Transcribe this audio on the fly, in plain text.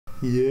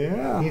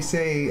Yeah. You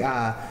say,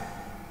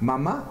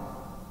 mama?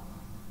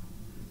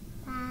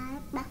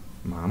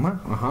 Mama,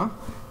 uh-huh.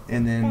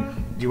 And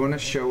then, do you want to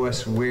show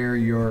us where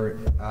your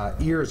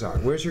ears are?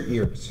 Where's your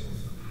ears?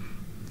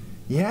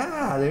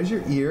 Yeah, there's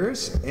your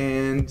ears.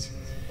 And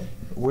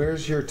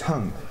where's your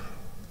tongue?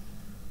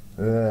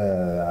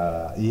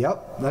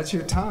 Yep, that's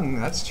your tongue.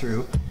 That's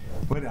true.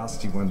 What else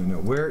do you want to know?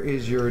 Where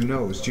is your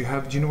nose? Do you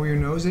know where your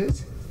nose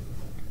is?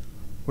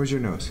 Where's your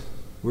nose?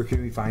 Where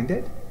can we find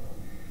it?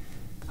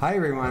 Hi,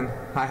 everyone.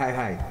 Hi, hi,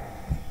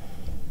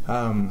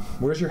 hi.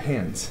 Where's your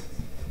hands?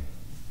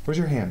 Where's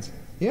your hands?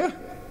 Yeah,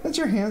 that's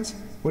your hands.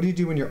 What do you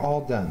do when you're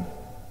all done?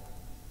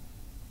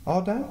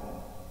 All done?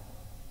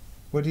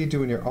 What do you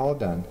do when you're all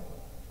done?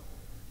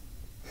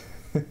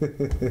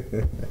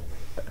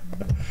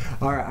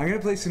 All right, I'm gonna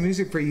play some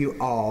music for you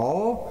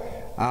all,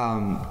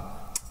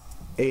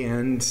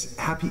 and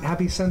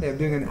happy Sunday. I'm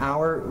doing an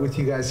hour with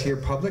you guys here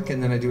public,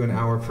 and then I do an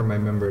hour for my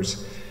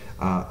members.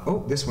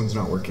 Oh, this one's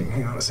not working.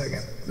 Hang on a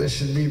second. This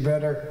should be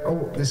better.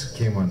 Oh, this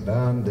came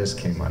undone. This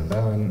came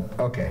undone.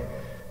 Okay,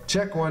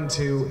 check 1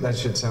 2. That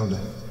should sound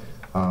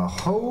a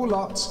whole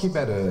lot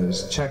better.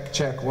 Check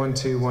check 1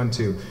 2 1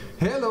 2.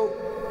 Hello.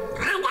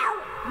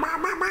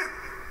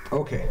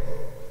 Okay.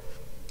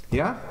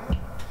 Yeah.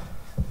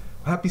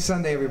 Happy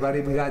Sunday, everybody.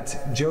 We got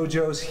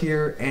JoJo's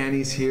here,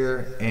 Annie's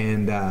here,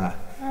 and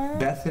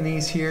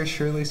Bethany's here,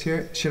 Shirley's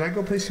here. Should I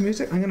go play some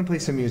music? I'm going to play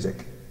some music.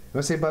 You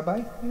want to say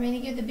bye-bye? You ready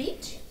to go to the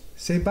beach?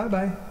 Say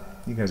bye-bye.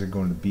 You guys are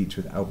going to the beach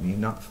without me.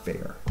 Not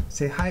fair.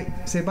 Say hi.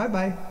 Say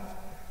bye-bye.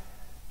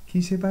 Can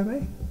you say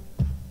bye-bye?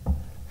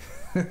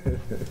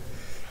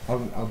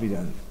 I'll be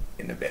done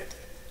in a bit.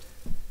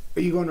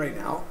 Are you going right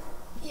now?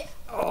 Yeah.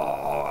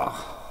 Oh.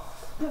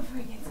 Before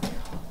it gets cold.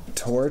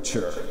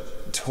 Torture.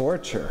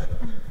 Torture.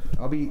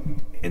 I'll be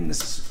in the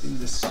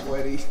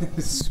sweaty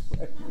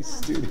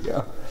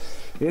studio.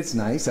 It's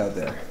nice out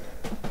there.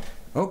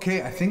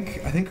 Okay, I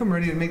think I'm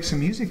ready to make some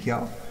music,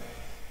 y'all.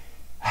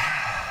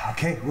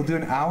 Okay, we'll do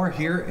an hour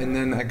here, and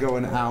then I go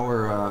an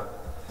hour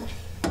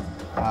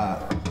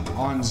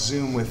on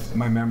Zoom with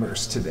my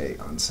members today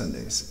on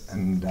Sundays,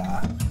 and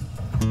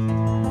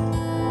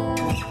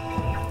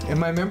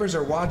my members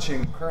are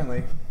watching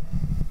currently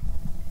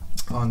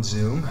on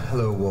Zoom.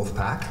 Hello,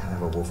 Wolfpack. I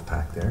have a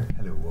Wolfpack there.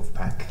 Hello,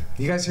 Wolfpack.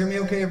 You guys hear me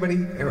okay,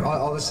 everybody?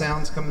 All the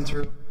sounds coming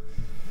through?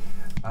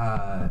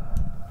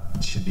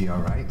 It should be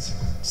all right.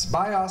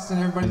 Bye, Austin.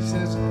 Everybody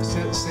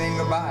saying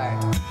goodbye.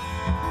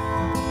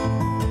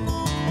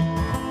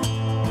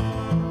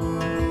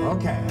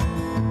 Okay.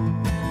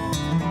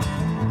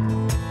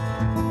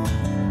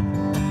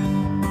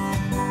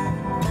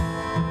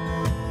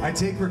 I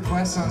take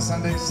requests on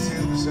Sundays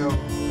too, so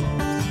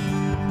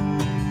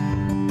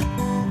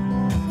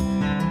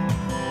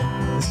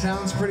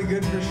sounds pretty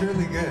good for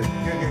Shirley. Good.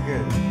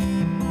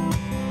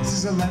 This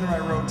is a letter I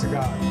wrote to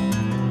God.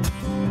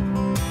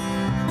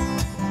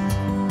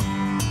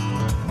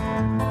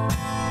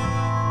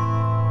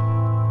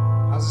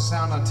 How's it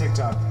sound on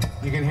TikTok?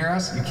 You can hear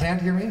us? You can't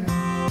hear me?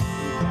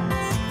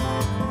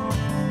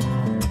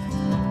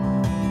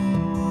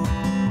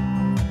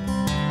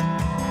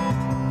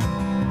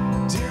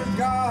 Dear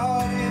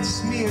God,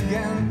 it's me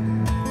again.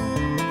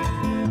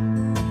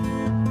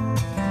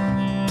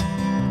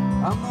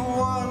 I'm the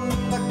one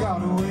that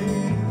got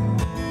away.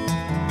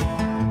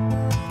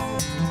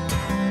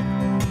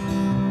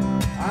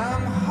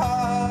 I'm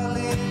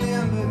hardly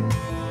limit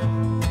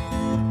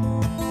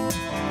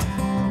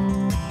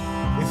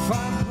if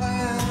I'm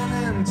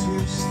planning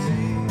to stay.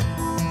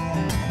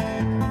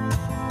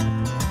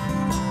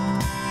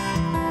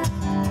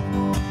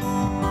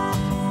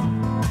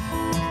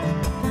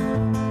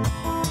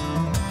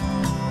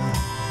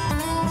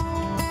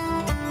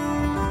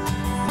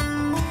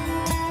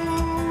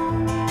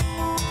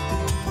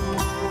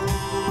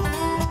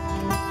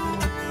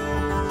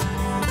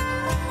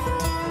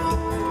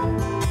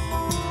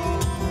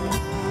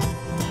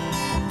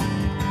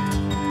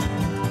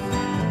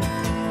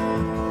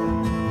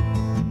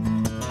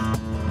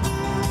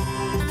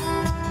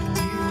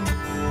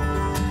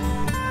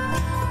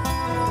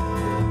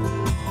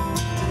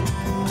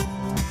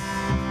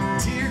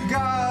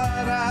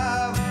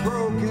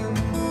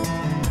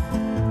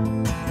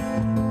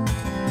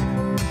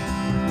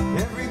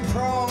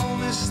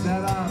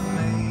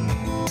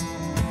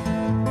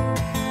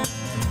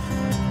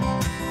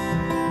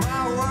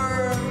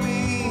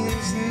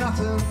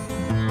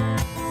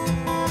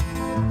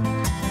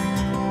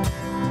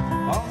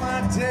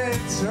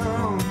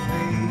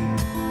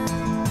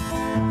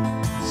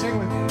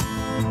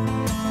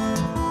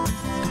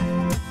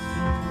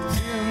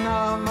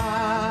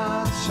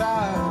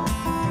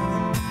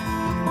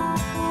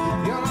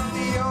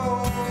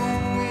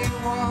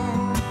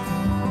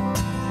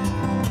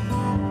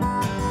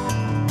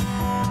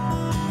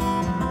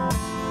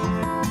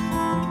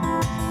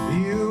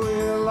 You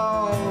will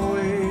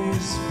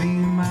always be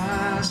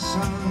my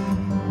son.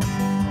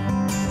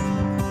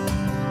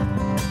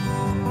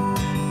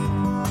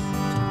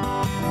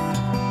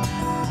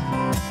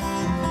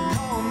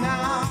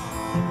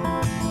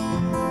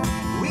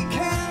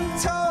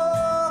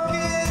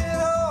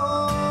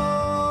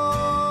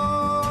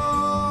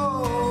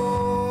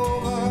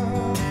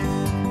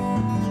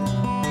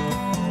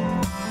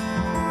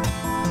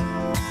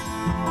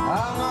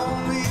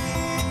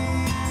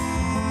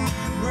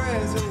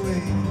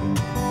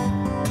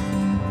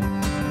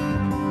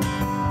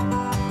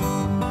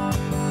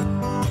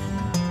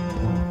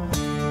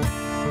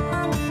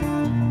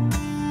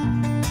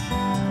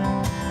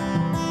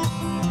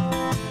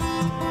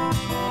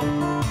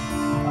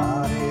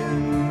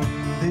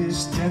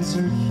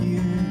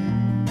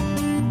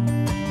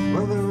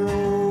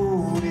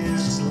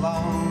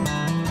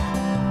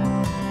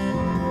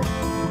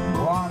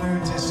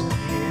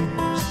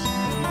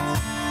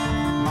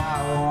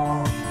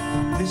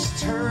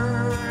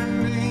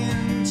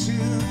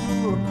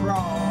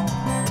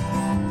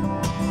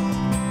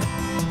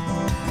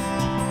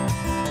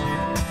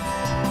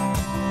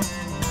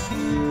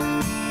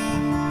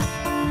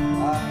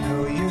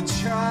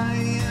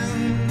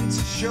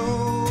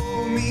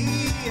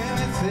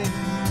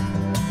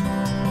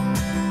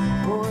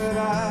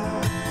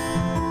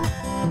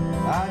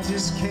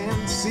 just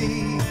can't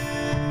see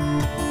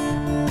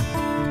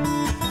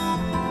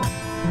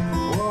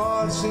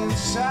what's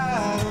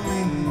inside of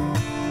me.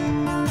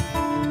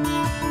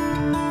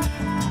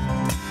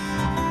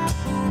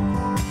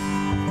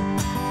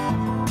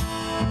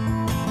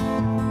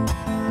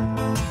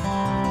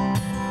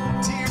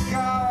 Dear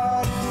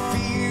God,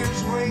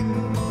 fear's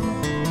waiting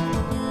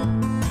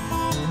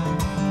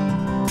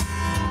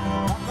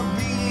like a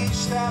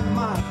beast at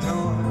my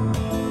door.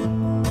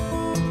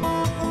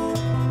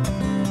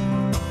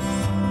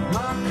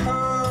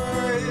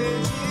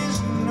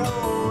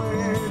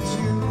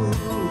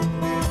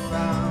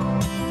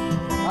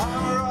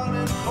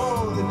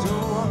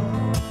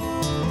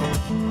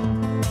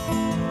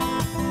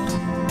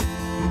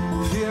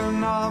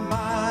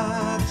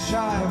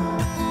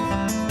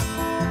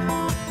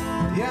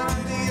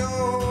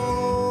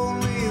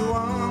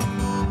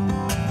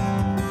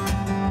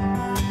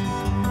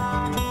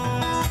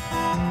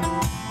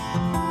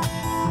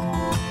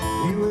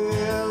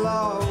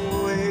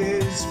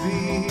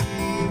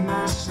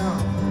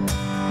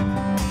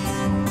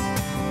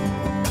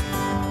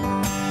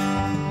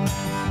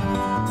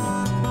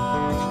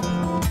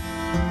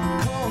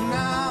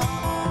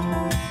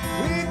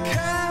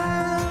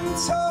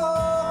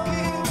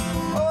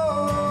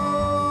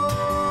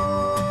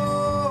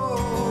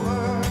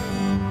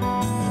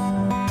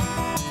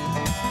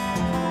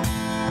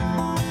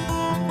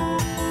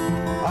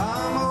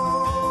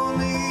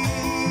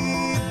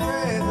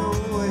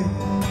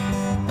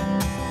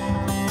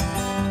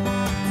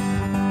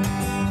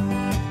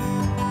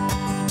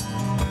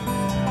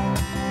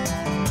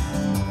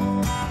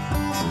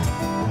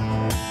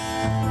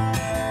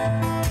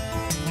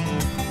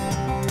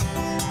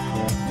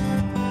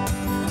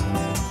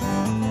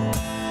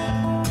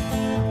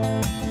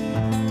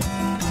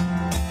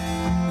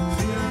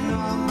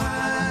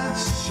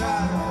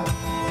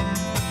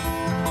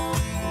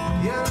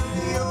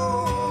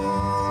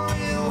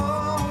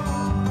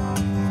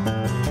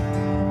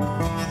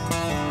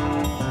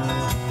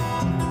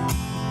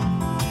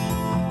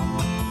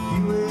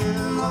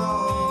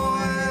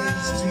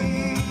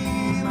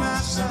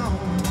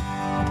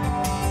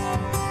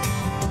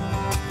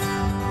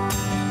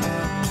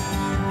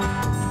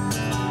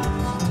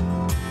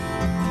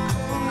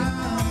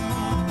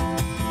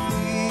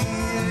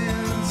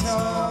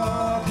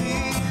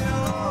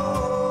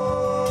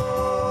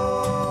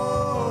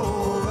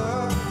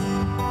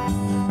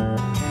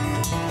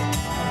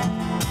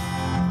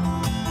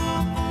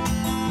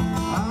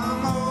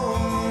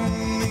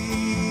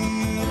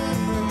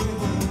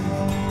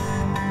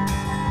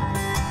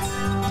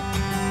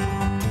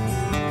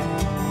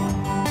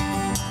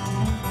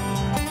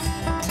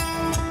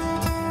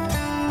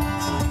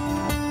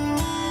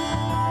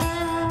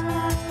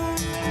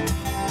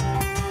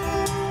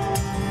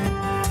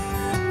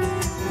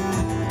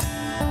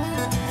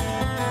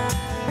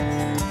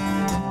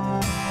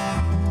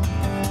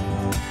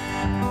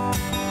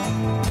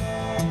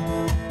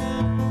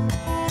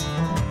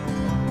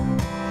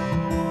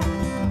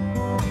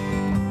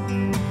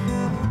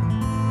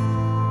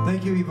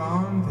 Thank you,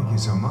 Yvonne. Thank you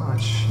so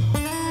much.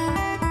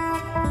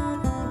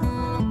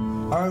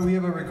 All right, we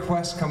have a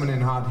request coming in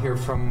hot here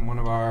from one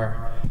of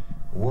our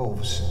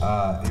wolves.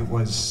 It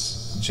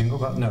was Jingle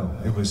Bell? No,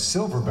 it was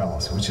Silver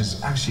Bells, which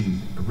is actually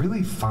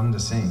really fun to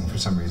sing for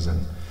some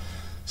reason.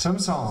 Some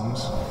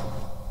songs,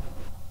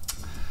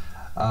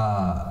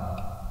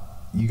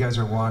 you guys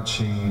are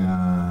watching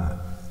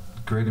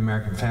Great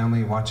American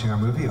Family, watching our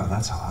movie. Oh,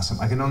 that's awesome.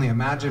 I Can Only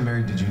Imagine,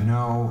 Mary Did You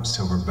Know,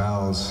 Silver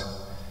Bells.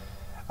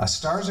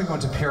 Stars are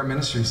going to PR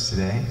Ministries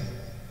today.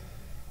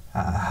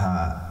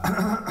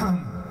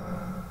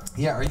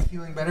 Yeah, are you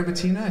feeling better,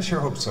 Bettina? I sure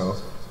hope so.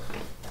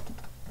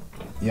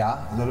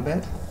 Yeah, a little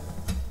bit?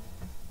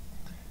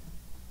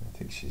 I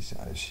think she's,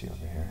 is she over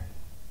here?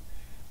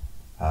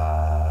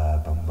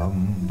 Bum,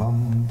 bum,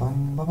 bum,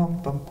 bum,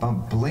 bum, bum,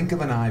 bum. Blink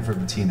of an Eye for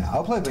Bettina.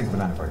 I'll play Blink of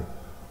an Eye for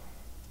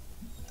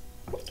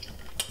you.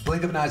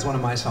 Blink of an Eye is one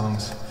of my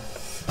songs.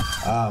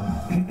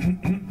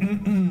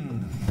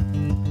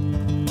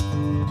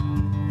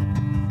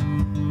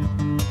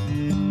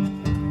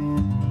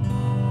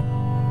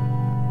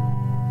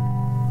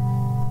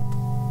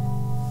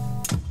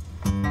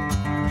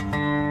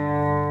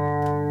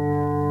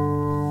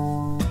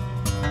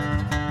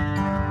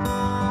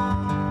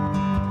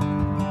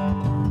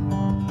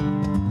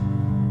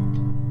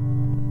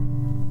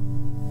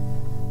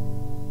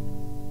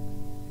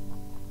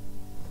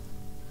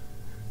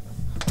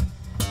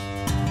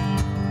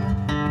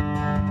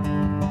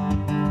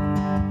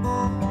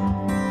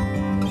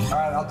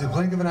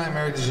 Blink of an Eye,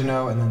 Mary Did You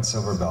Know, and then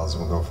Silver Bells.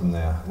 We'll go from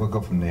there. We'll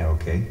go from there,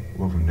 okay?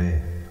 We'll go from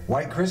there.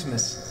 White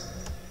Christmas.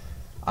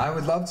 I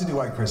would love to do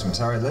White Christmas.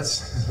 All right,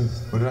 let's,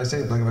 what did I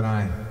say? Blink of an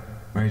Eye,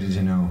 Mary Did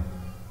You Know,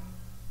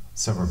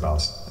 Silver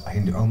Bells. I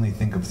can only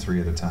think of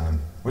 3 at a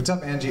time. What's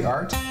up, Angie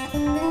Art? All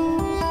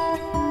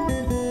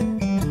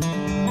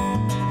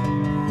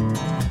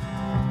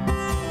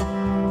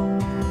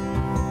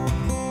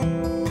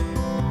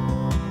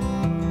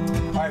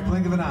right,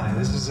 Blink of an Eye.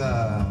 This is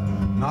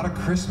not a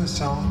Christmas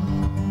song,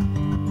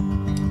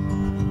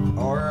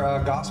 or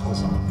a gospel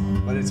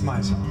song, but it's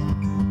my song.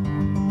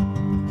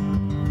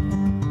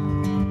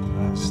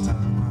 Last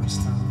time,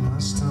 last time,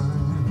 last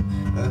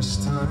time,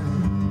 last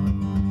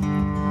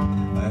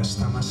time, last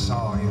time I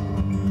saw you,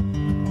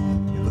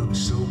 you looked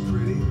so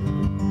pretty.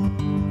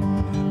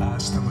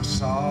 Last time I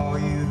saw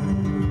you,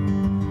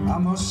 I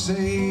must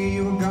say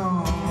you were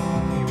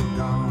gone, you were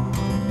gone,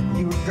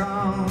 you were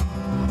gone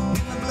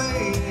in the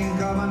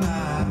blink of an eye.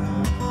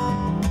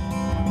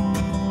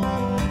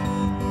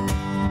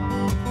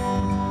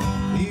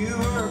 You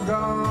were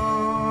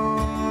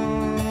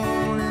gone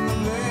in the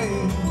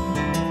blink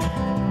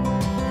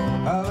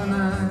of an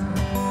eye.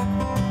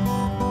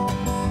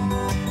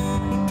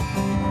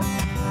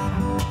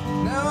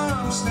 Now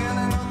I'm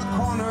standing on the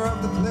corner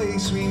of the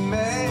place we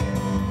met.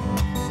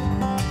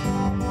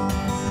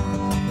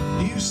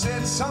 You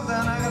said something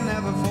I can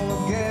never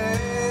forget.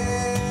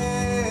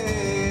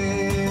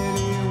 It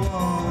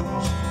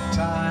was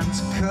time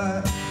to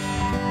cut,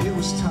 it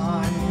was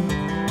time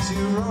to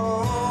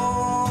roll.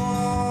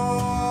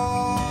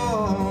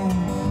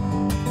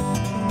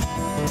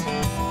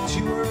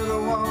 You were the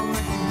one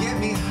that could get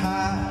me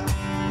high.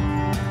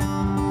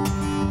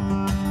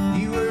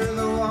 You were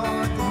the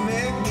one that could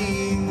make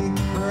me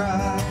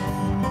cry.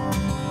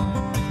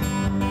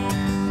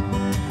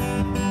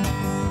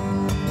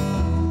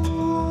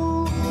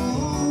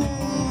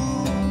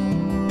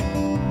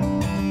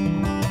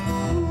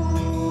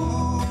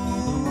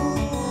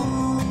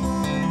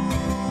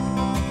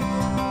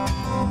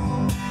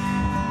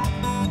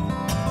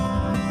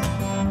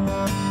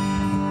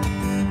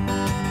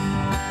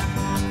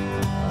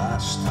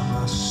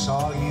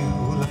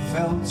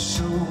 Felt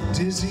so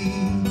dizzy.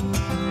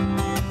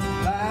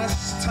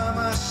 Last time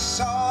I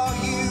saw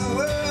you,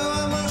 well,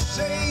 I must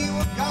say you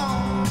were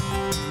gone.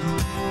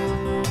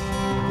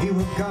 You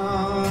were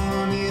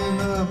gone in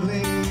the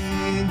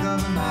blink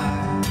of an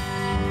eye.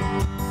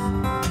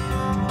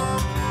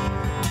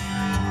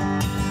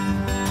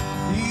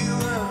 You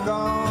were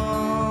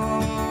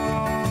gone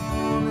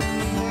in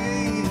the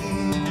blink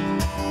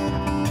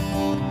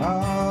of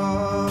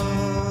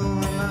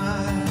an eye.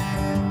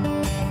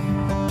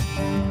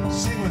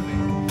 Sing with me.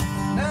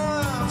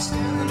 Now I'm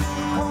standing in the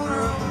corner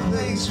of the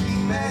place we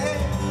met.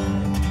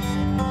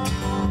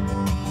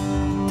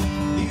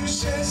 You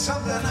said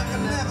something I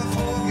can never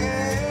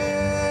forget.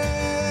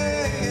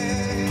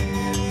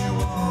 It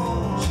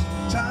was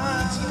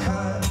time to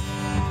cut.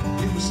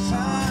 It was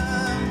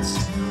time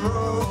to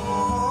roll.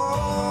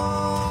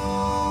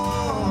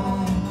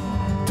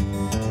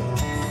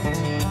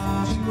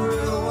 You were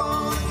the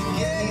one that could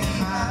get me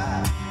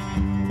high.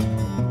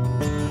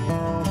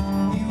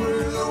 You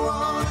were the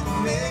one that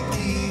could make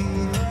me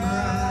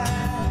cry.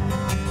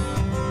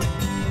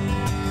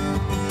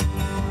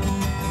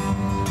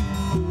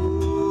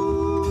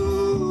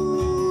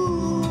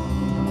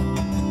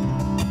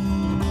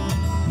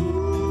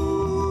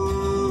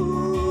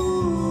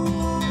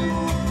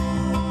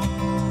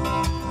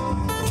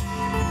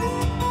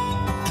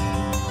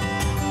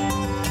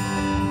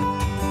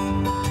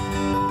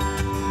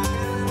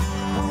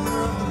 Corner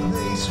of the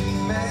place we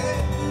met.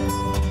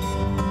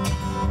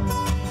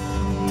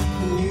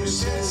 You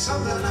said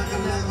something I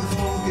can never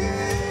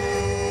forget.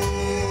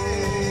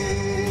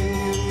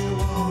 It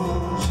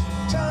was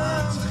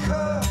time to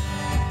cut.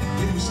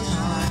 It was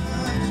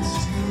time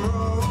to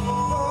roll.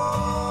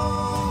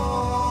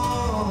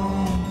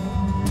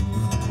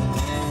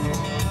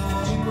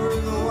 You were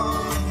the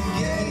one that could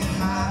get me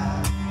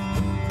high.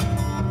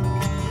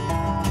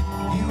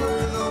 You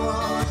were the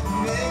one that could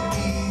make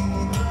me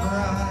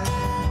cry.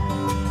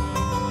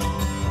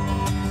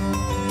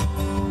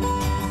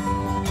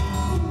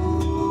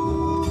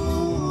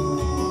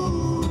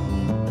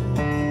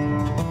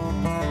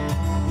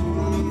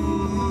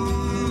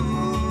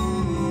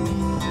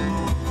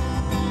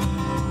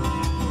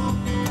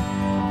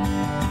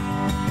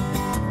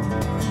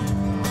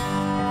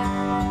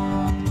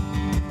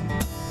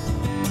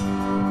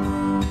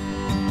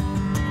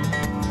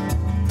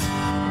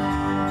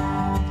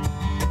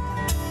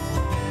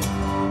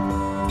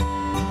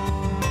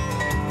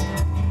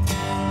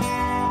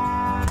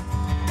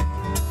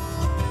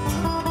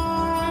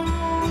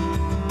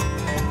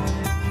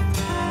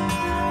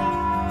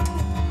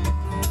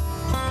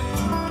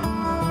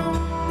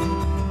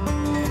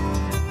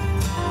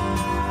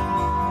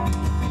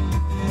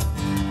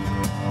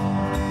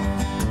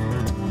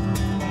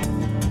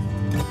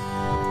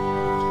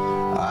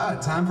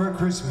 Time for a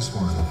Christmas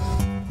one.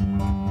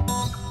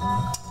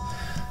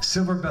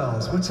 Silver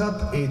Bells. What's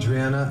up,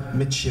 Adriana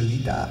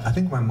Michelita? I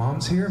think my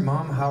mom's here.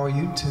 Mom, how are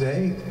you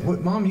today?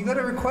 What, Mom, you got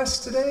a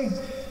request today?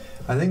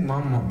 I think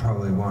Mom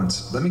probably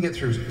wants. Let me get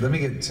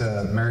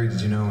Mary,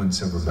 did you know, and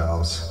Silver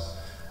Bells.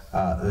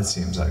 That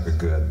seems like a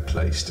good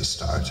place to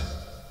start.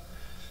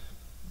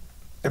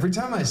 Every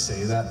time I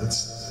say that,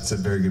 it's a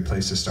very good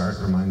place to start.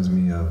 It reminds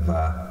me of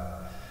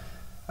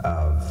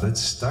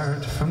let's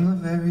start from the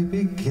very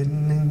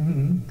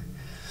beginning.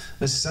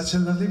 It's such a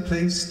lovely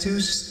place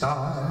to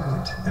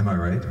start. Am I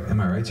right?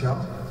 Am I right,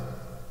 y'all?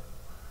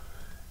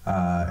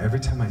 Every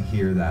time I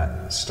hear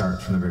that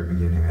start from the very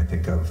beginning, I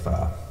think of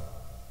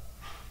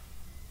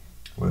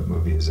What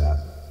movie is that?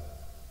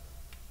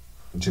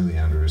 Julie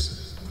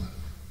Andrews.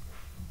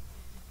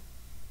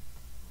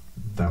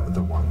 That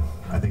the one.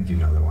 I think you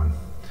know the one.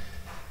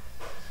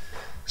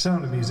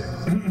 Sound of Music.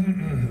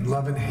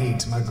 Love and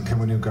Hate. Michael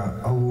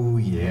Kiwanuka. Oh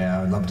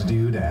yeah, I'd love to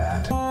do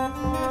that.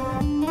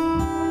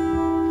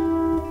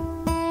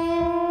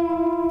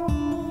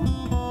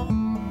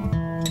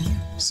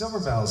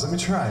 Silver Bells. Let me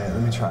try it.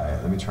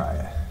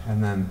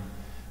 And then,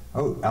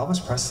 oh,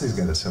 Elvis Presley's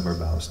got a Silver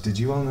Bells. Did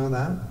you all know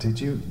that?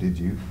 Did you know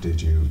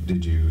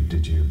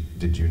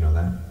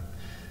that?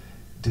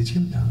 Did you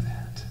know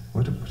that?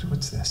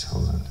 What's this?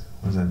 Hold on.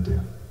 What does that do?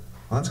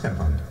 Well, that's kind of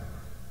fun.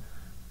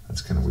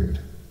 That's kind of weird.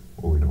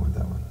 Well, we don't want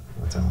that one.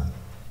 What's that one?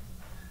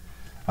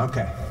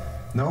 Okay.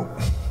 Nope.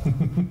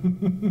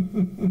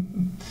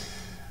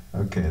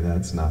 Okay,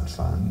 that's not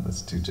fun.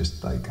 Let's do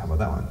just like, how about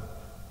that one?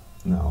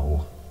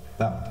 No.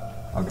 That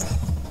one. Okay.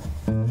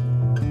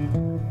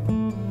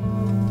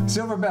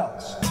 Silver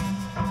bells.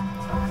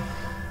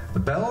 The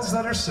bells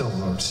that are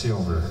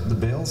silver. The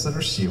bells that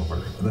are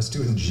silver. Let's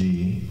do it in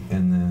G,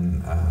 and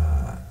then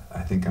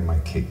I think I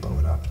might capo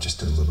it up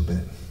just a little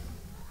bit.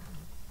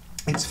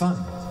 It's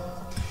fun.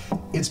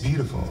 It's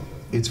beautiful.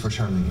 It's for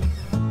Charlene.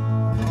 I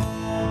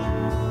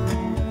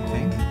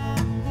think.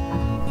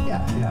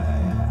 Yeah.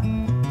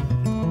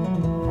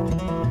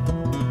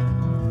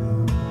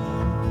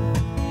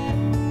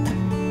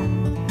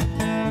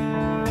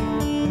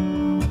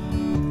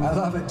 I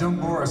love it. Don't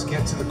bore us.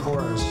 Get to the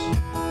chorus.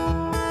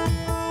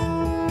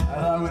 I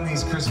love when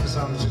these Christmas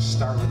songs just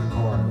start with the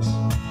chorus.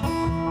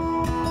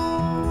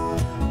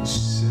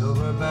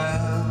 Silver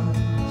bells,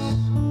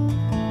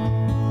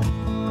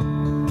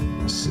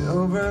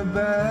 silver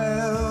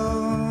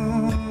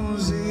bells,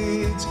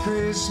 it's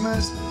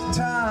Christmas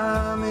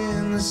time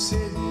in the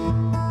city.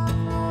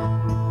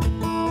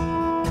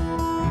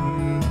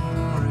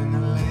 Ring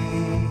a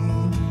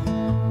ling,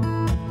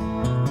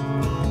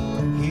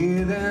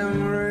 hear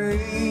them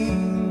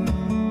ring.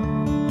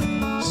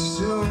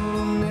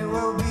 Soon it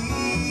will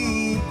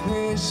be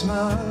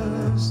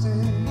Christmas Day.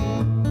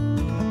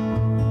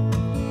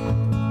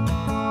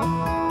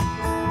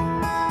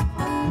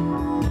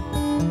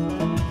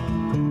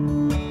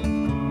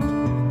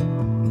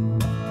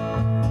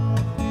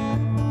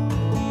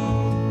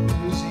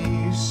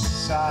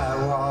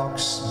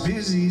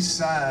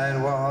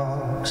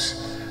 Sidewalks,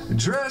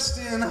 dressed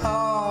in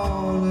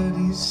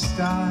holiday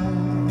style.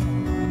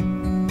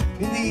 In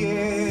the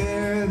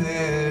air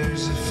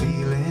there's a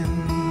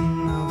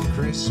feeling of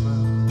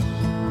Christmas.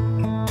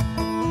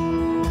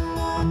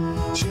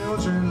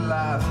 Children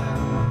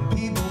laughing,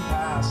 people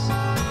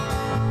passing,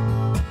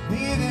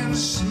 meeting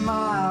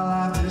smile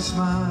after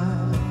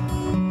smile.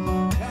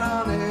 And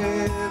on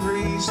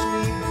every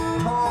street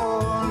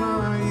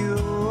corner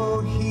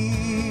you'll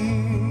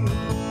hear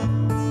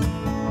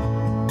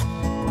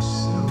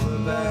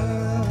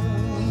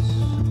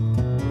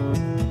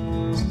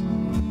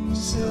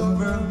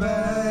silver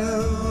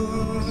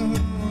bells,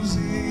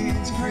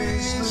 it's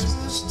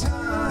Christmas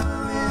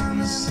time in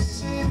the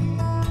city.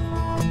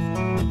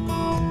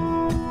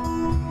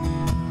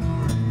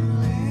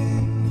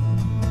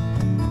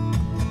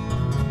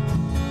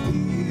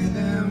 Hear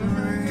them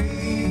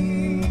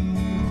ring,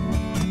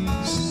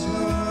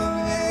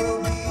 soon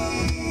it'll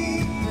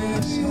be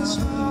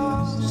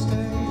Christmas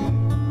Day.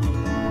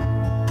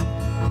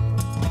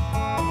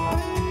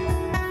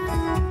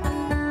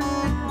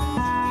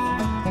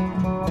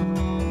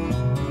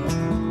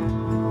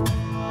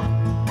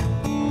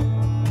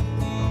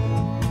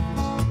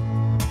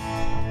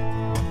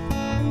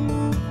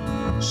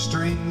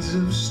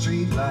 Of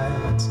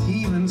streetlights,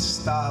 even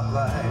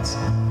stoplights,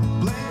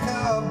 blink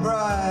of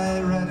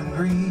bright red and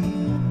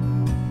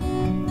green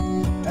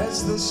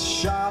as the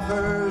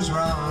shoppers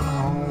run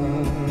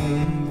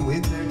home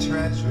with their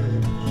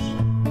treasures.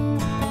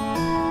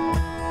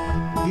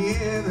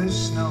 Hear the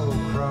snow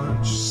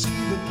crunch,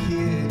 see the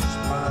kids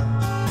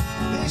punch.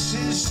 This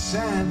is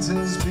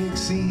Santa's big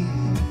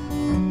scene,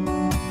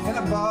 and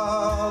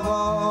above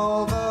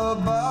all the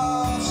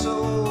above,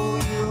 so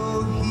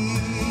you'll hear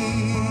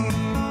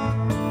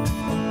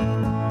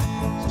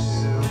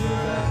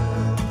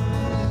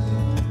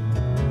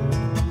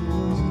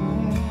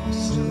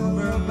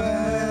silver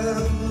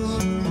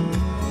bells,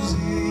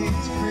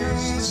 it's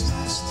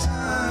Christmas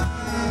time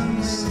in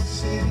the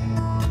city.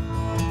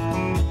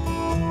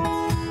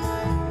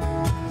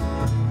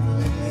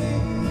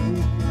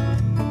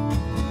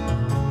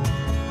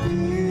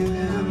 Hear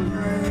them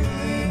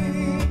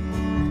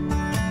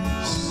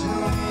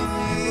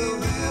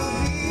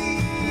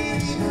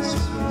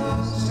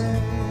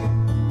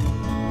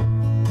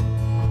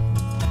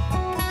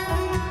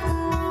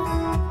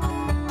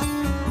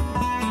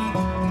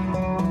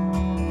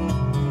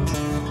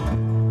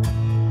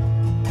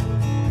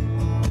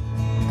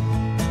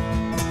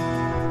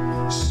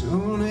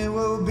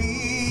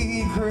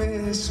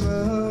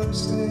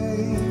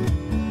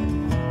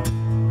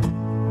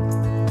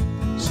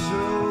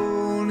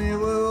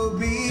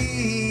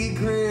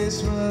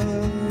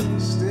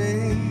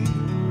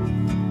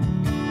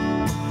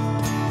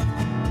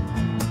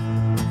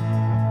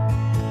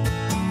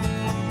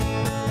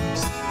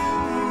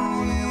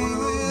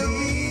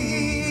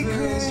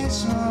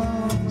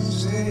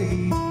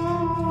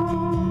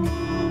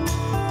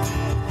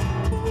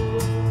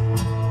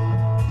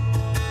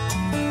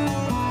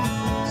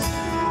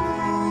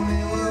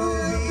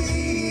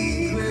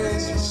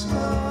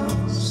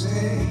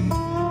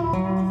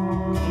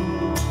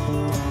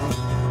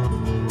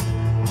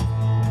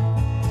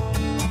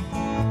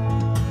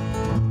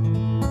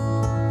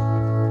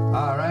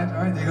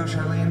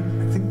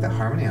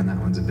harmony on that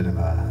one's a bit of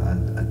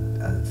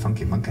a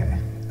funky monkey.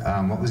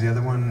 What was the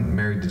other one?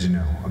 Mary, Did You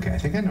Know? Okay, I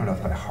think I know it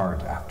off by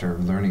heart after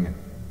learning it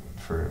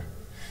for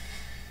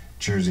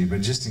Jersey,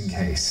 but just in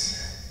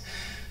case.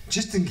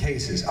 Just in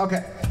cases.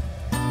 Okay.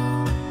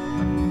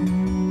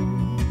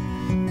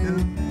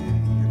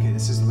 Okay,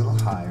 this is a little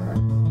higher.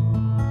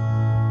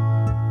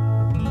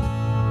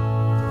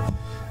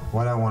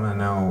 What I want to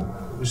know,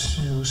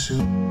 so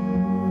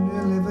soon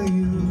deliver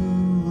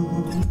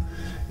you,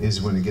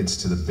 is when it gets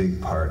to the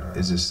big part.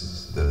 Is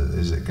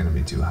it going to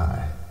be too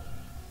high?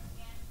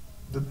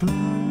 The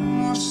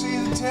blue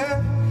sea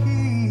tell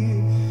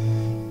he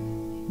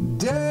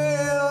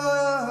dare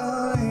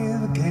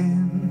live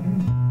again.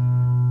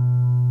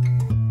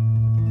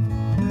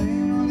 They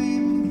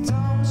believe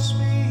don't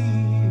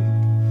speak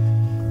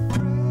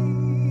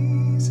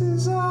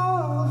praises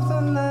of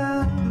the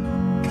land.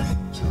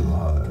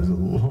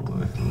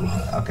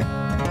 Okay,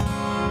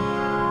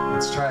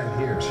 let's try it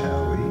here,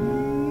 shall we?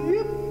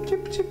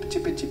 Chip, chip,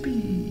 chip,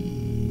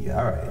 chippy.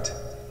 All right.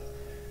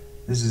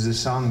 This is a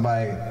song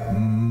by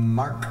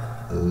Mark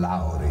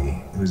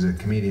Lowry, who's a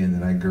comedian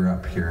that I grew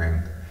up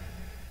hearing.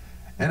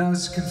 And I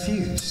was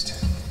confused.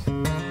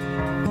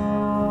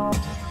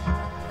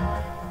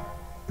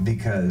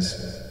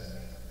 Because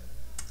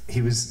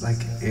he was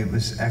like, it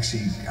was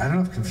actually, I don't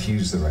know if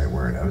confused is the right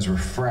word. I was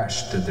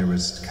refreshed that there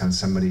was kind of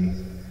somebody,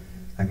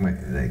 I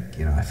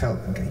felt,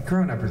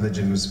 growing up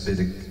religion was a bit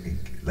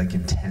like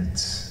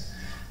intense.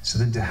 So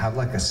then to have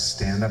like a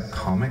stand-up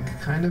comic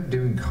kind of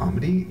doing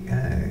comedy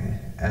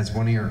as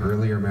one of your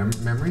earlier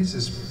memories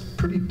is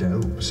pretty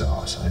dope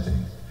sauce, I think.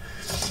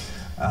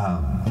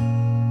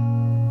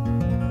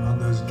 On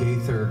those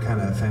Gaither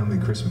kind of family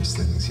Christmas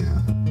things, you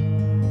know.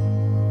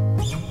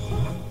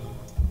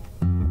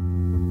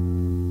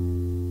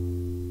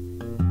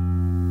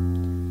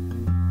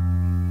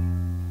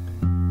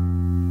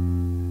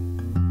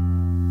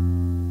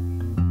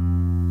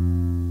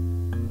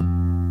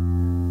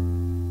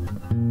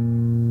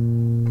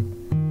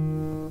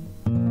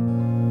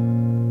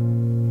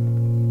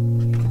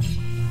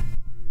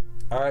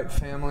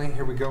 Family,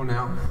 here we go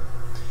now.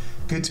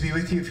 Good to be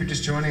with you. If you're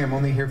just joining, I'm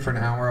only here for an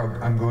hour.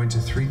 I'm going to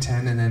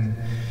 3:10, and then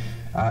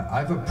I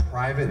have a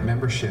private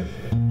membership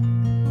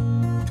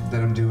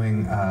that I'm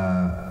doing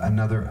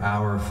another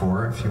hour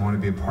for, if you want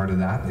to be a part of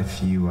that.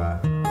 If you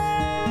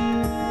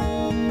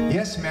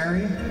yes,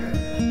 Mary,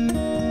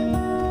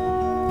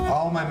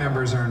 all my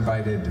members are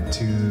invited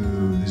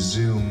to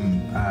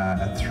Zoom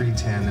at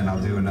 3:10, and I'll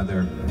do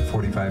another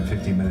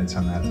 45-50 minutes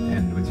on that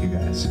end with you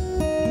guys.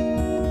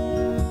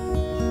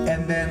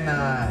 And then,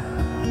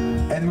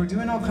 and we're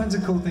doing all kinds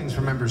of cool things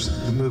for members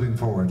moving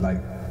forward, like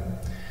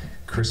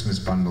Christmas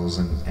bundles,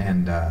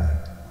 and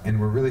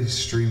we're really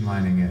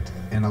streamlining it.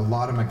 And a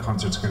lot of my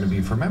concerts are going to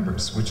be for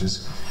members, which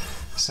is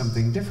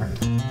something different.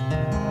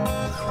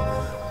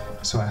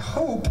 So I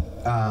hope,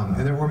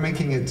 and then we're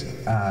making it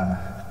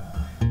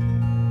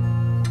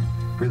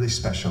really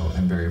special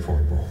and very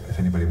affordable. If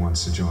anybody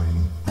wants to join,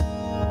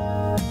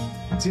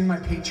 it's in my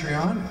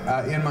Patreon,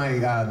 in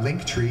my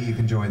link tree. You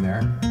can join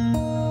there.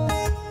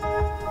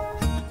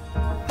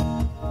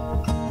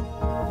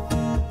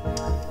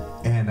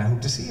 I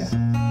hope to see you.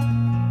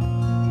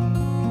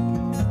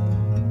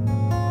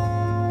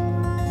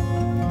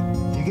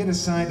 You get a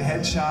signed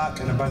headshot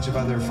and a bunch of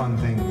other fun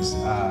things.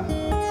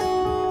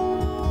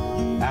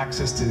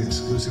 Access to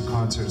exclusive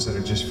concerts that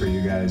are just for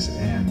you guys,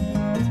 and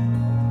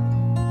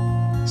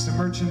some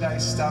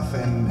merchandise stuff,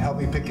 and help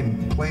me picking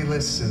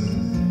playlists,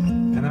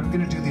 and I'm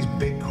gonna do these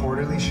big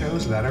quarterly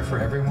shows that are for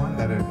everyone.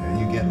 That are,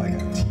 you get like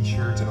a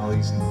T-shirt and all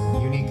these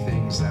unique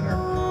things that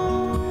are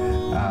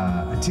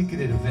a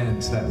ticketed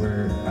event that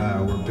we're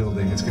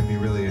building. It's going to be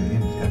really a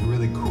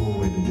really cool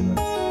way to do it.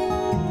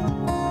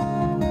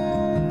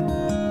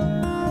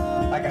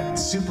 Like a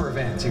super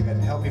event. You can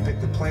help me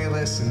pick the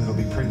playlist, and it'll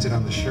be printed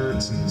on the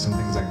shirts and some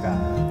things like that.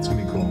 It's going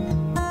to be cool.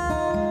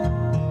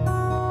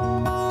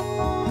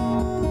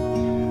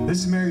 This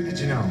is Mary, Did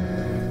You Know?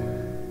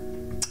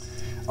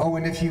 Oh,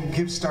 and if you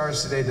give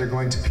stars today, they're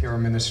going to PR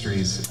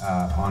Ministries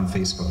on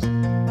Facebook.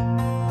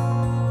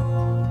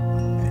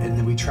 And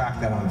then we track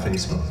that on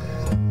Facebook.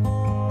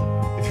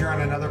 If you're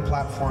on another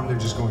platform, they're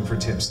just going for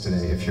tips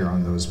today, if you're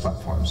on those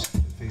platforms.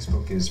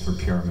 Facebook is for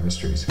PR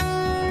Ministries.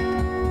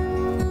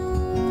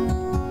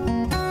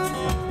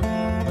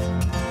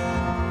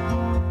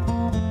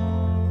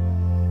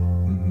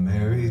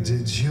 Mary,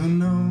 did you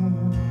know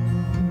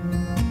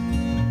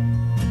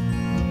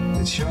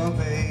that your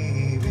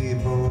baby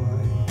boy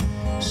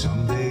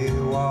someday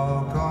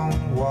walk on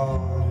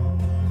water?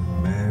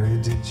 Mary,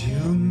 did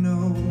you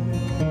know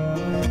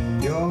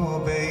your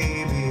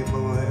baby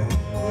boy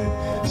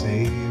would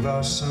save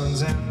our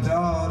sons and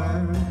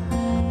daughters?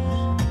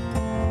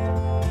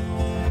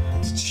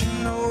 Did you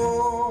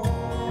know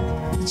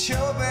that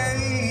your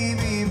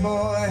baby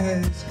boy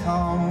has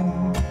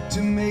come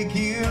to make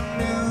you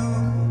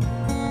new?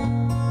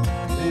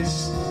 This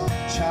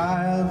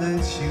child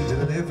that you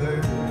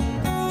delivered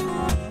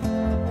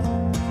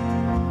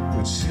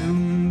would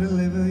soon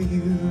deliver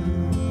you.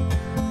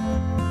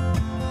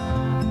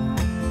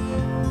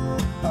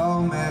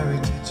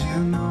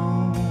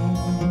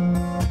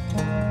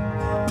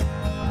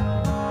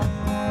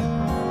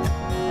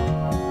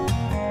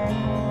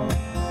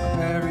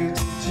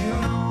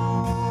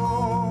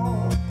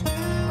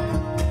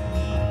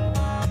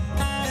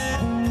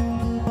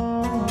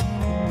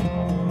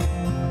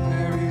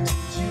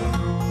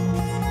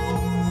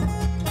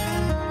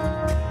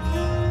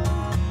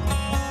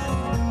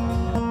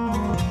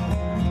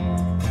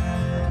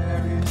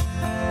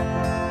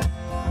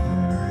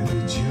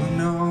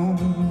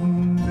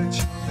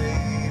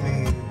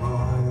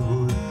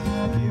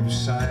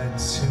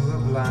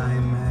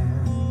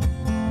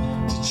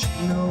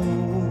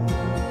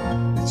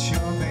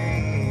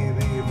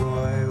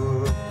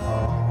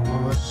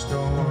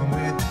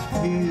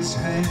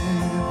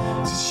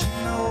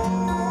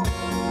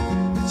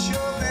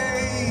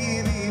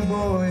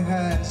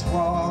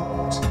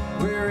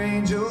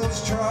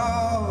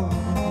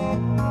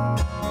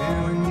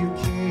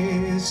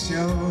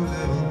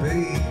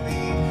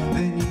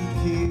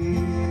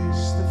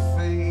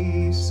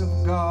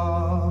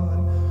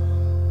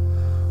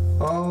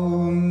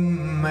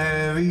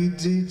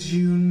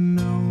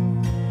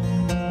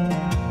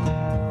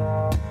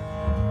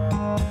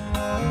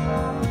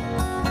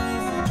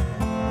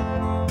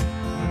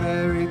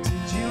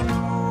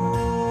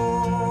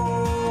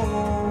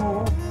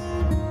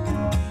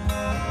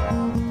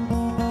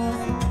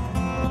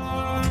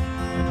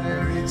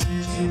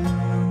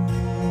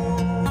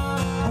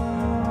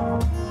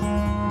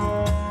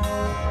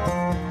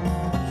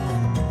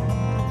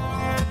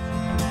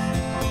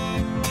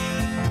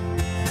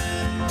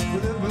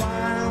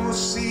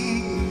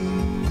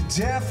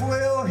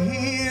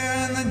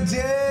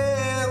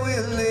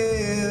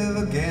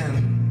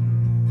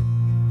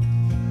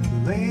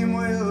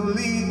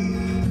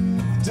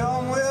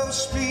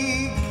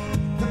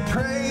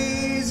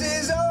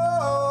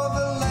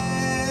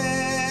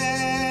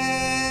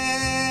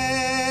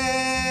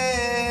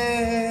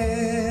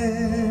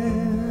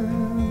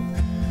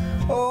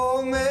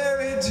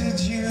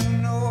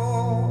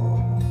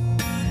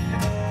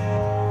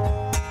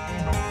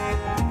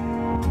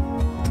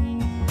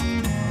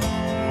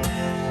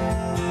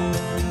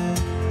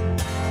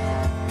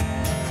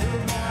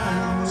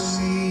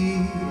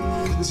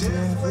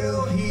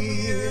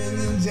 here in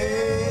the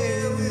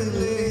day we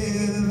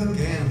live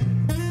again.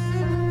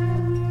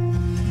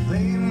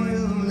 Lane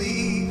will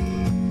lead,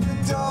 the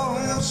door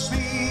will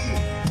speak,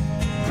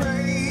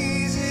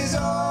 praises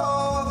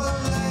of the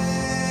land.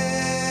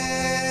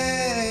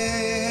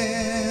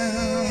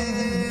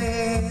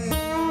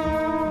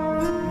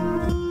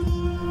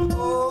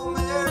 Oh,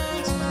 Mary,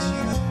 did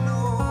you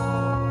know?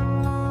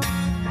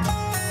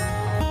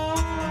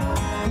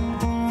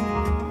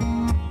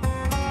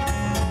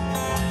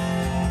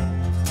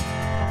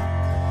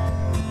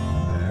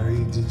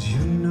 Mary, did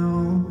you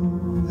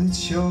know that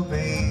your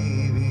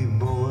baby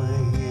boy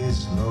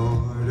is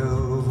Lord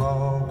of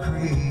all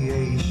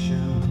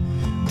creation?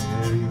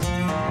 Mary, did you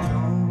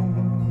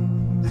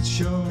know that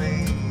your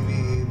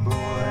baby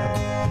boy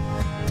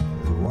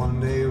will one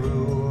day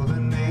rule the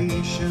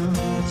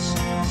nations?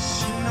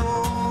 Did you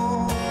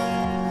know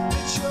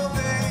that your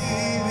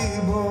baby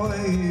boy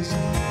is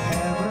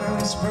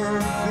heaven's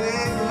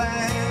perfect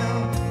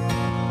lamb?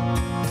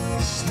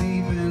 The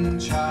sleeping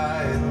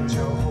child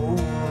you're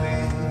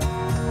holding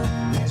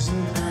is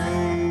the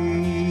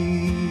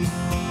great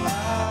I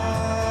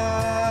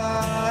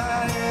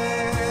am.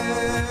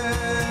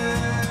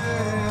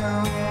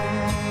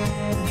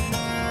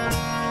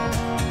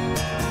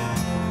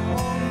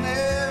 Oh,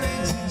 Mary,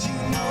 did you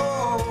know?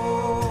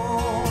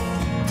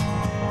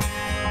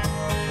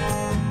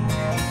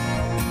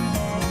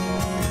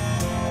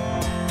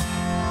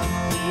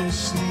 The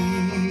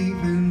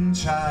sleeping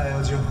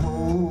child you're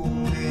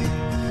holding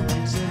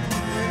is a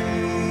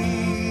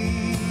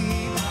great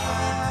I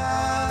am.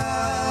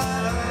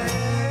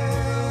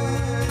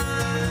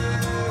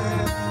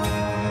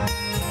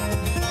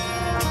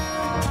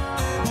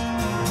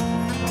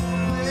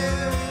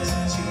 Mary,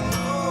 did you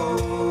know?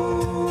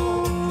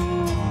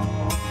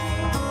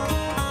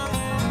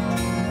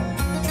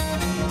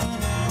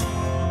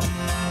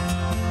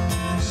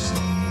 The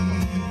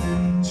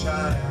sleeping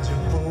child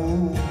you're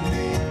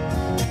holding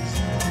is a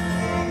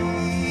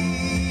great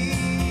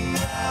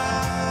I am.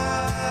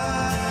 Mary,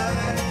 did you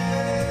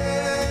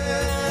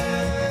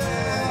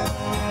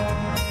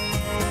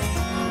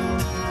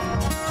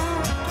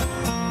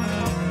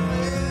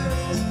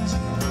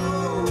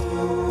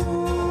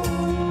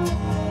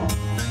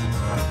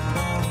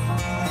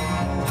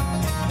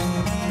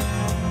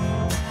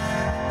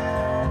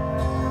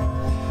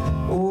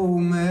Oh,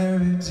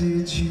 Mary,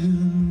 did you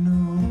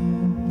know?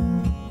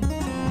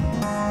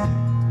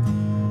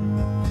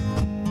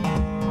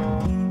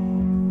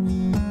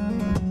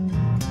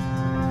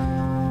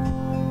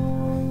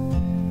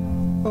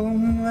 Oh,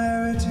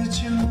 Mary, did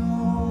you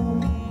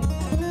know?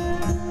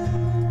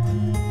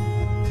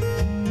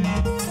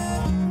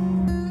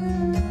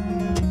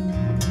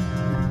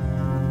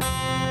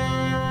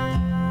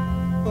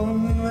 Oh,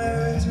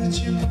 Mary, did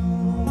you know?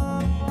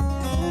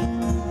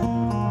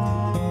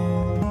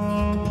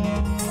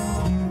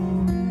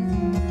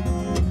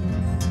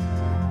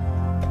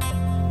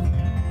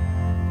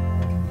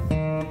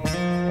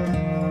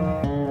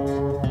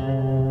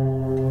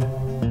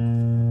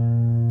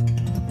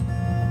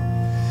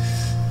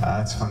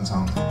 That's a fun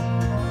song.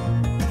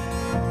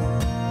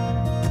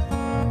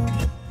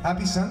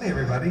 Happy Sunday,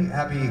 everybody.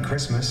 Happy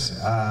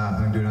Christmas.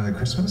 I'm going to do another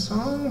Christmas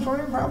song for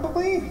you,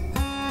 probably.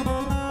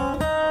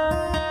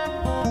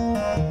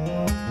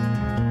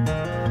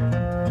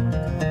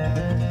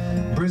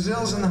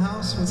 Brazil's in the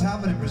house. What's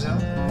happening, Brazil?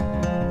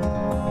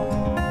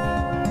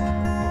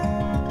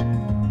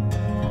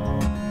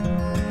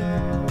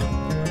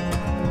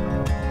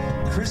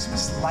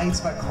 Christmas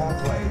Lights by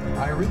Coldplay.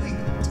 I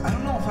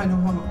don't know if I know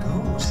how it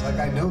goes. Like,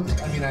 I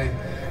mean,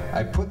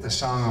 I put the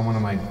song on one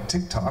of my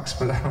TikToks,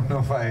 but I don't know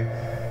if I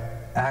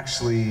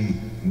actually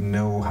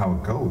know how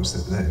it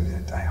goes.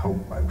 I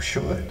hope I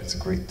should. It's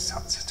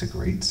such a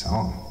great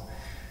song.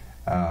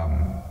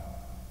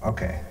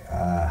 Okay.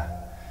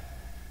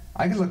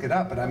 I could look it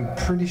up, but I'm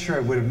pretty sure I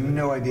would have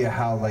no idea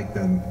how, like,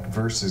 the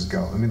verses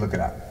go. Let me look it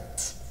up.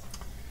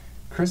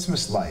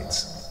 Christmas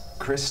Lights.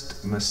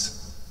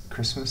 Christmas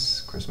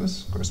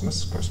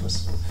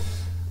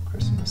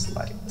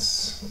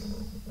Lights.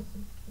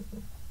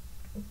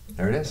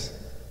 There it is.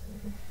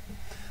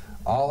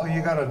 All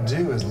you gotta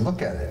do is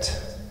look at it.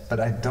 But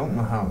I don't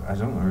know how, I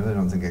really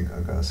don't think it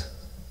goes.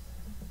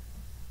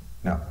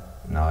 No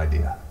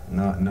idea.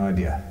 No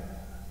idea.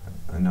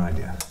 No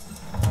idea.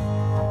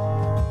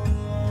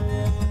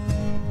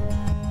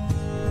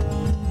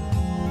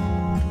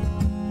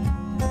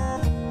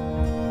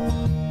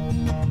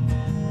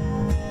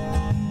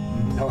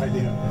 No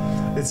idea.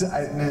 It's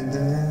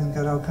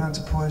got all kinds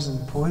of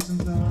poison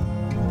though.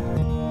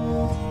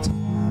 To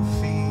my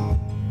feet,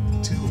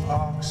 to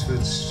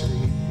Oxford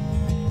Street,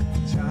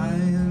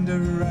 trying to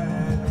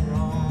right or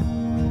wrong.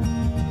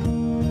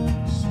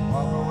 Just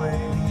walk away,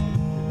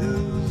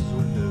 those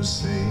windows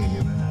say,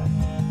 but I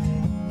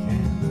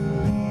can't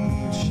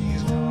believe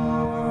she's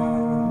gone.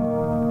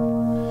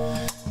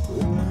 The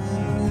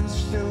wind is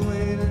still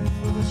waiting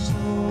for the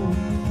snow.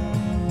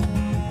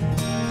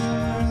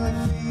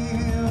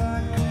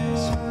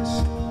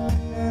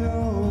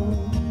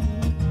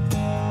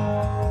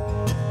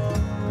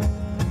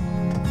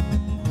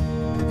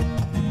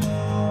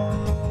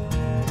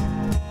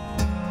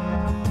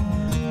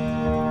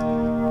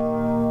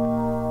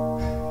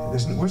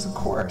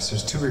 chorus.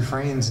 There's 2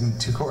 refrains and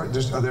 2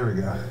 choruses. Oh, there we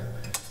go.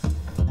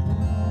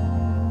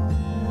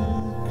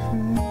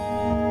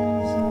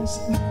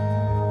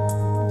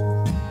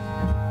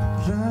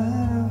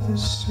 Love the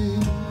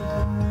street.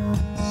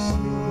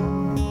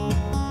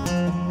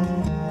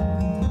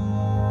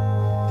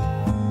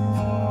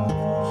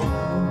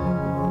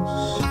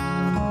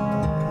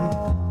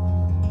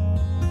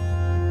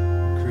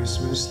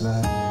 Christmas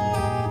light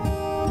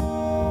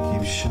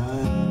keeps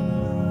shining.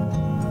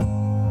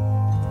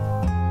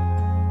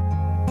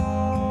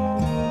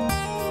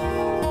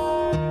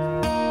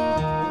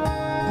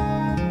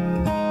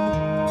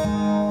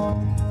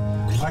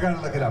 I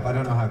gotta look it up. I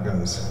don't know how it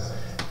goes.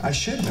 I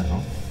should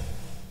know.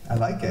 I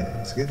like it.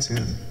 It's a good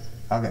tune.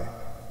 Okay.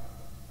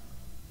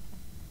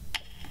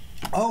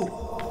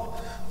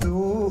 Oh,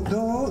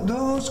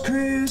 those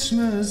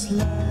Christmas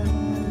lights.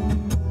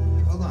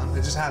 Hold on, I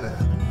just had it.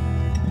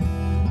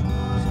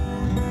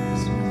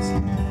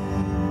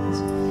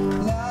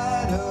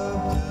 Light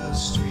up the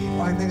street.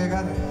 Oh, I think I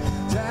got it.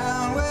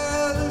 Down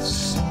where the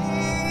sea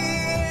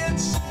and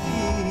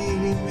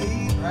sea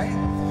meet, right?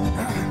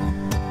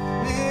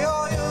 May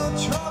all your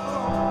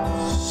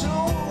troubles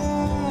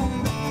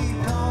soon be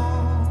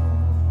gone.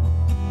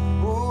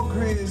 Oh,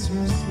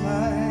 Christmas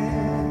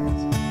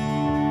lights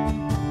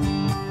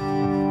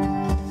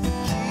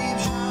keep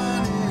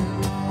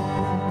shining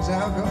on. Is that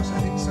how it goes? I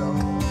think so.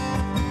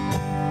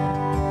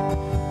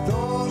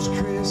 Those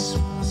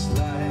Christmas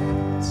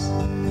lights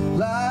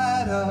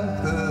light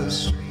up the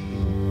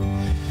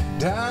street,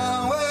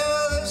 down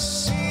where the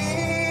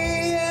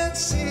sea and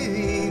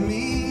sea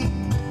meet.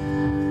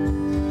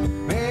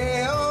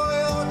 May all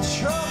your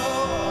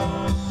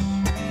troubles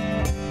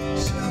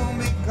soon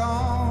be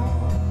gone.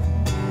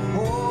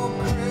 Oh,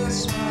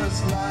 Christmas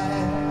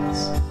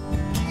lights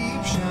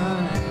keep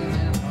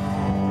shining on.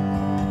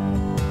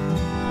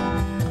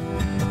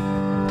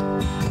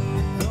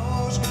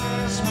 Those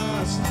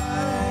Christmas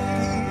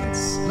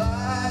lights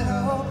light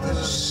up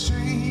the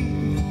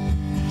street,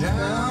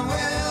 down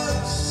where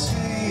the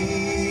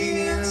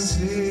sea and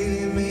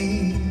sea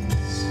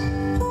meets.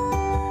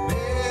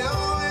 May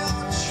all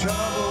your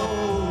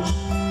troubles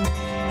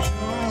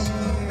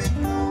soon be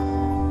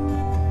gone.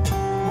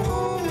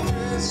 Oh,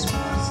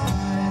 Christmas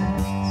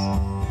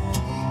lights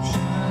keep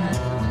shining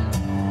on.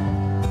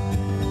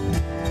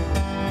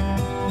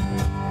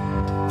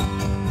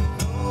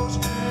 Those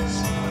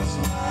Christmas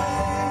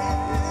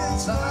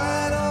lights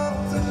light up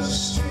the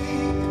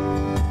street,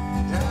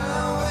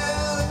 down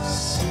where the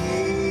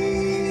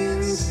sea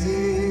and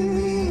sea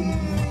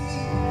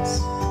meets.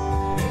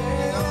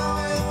 May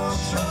all your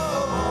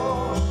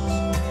troubles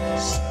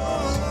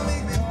soon be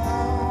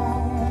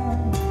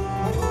gone.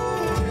 Oh,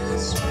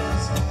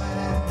 Christmas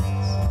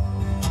lights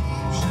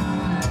keep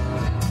shining.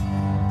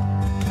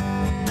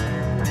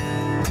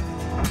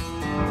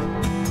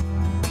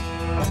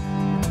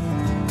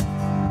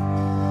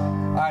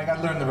 I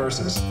gotta learn the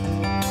verses.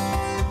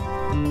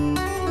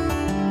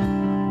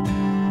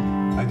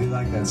 I do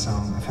like that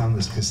song. I found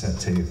this cassette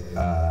tape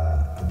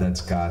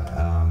that's got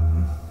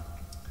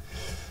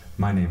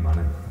my name on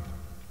it.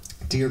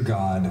 Dear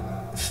God,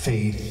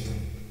 faith,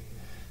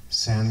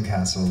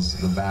 sandcastles,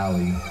 the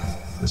valley,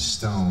 the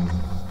stone,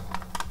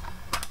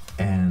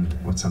 and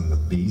what's on the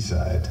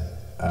B-side?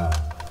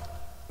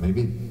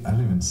 Maybe, I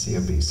don't even see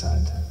a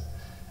B-side.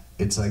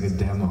 It's like a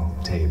demo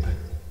tape.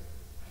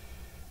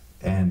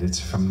 And it's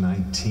from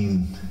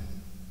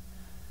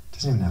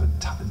doesn't even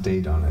have a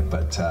date on it,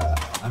 but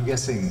I'm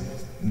guessing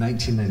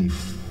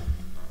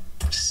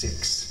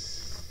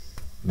 1996,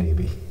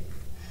 maybe.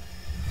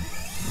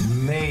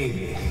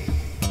 Maybe.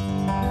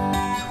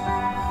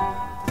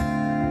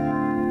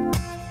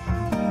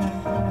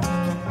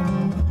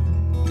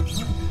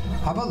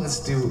 How about let's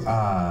do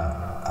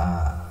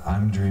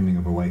I'm Dreaming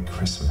of a White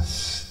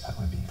Christmas. That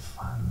would be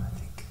fun, I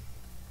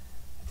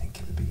think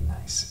it would be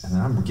nice. And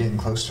then I'm getting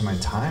close to my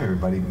time,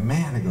 everybody.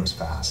 Man, it goes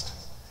fast.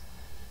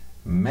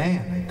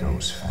 Man, it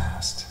goes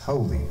fast.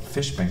 Holy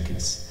fish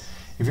bankies.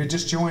 If you're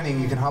just joining,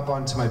 you can hop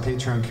onto my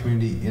Patreon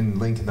community in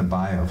link in the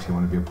bio if you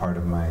want to be a part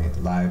of my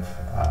live,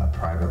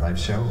 private live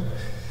show,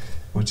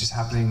 which is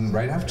happening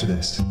right after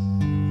this.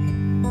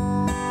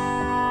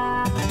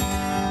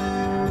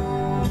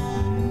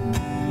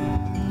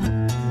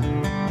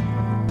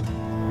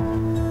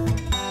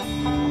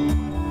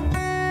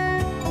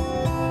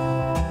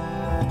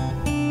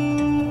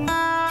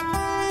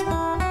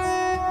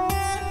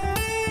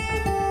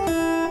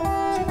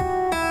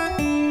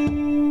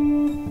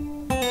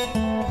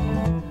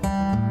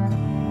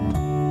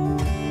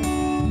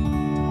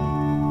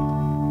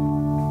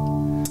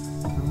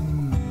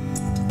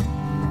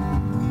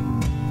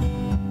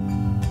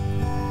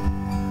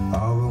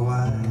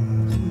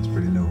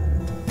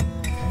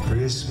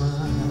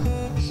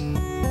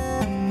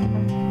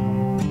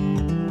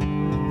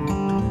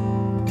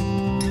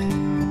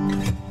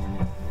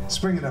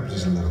 Bring it up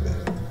just a little bit.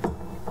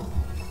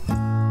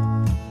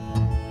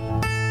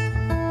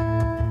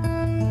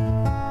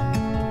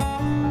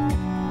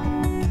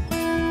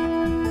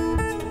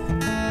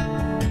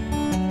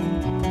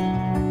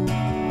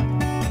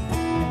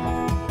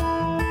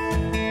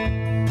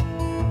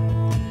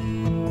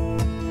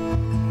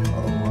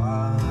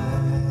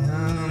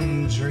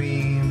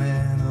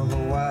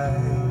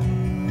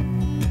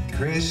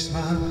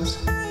 Christmas.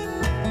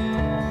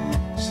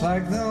 It's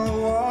like the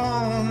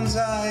ones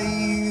I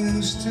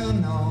used to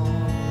know.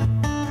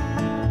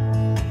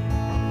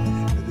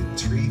 The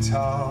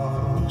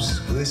treetops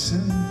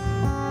glisten,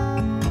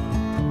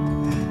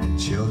 the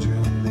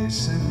children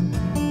listen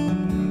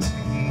to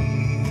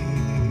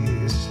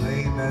hear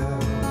sleigh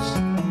bells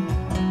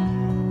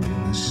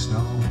in the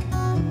snow.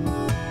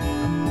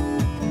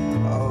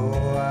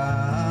 Oh,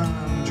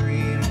 I'm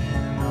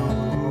dreaming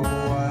of a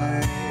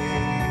white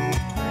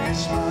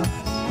Christmas.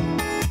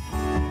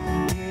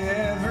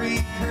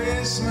 Every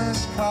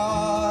Christmas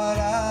card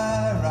I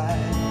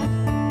write,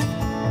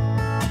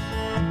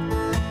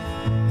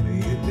 may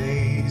your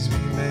days be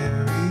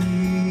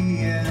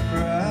merry and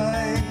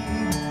bright,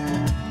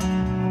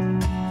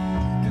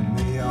 and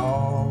may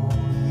all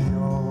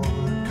your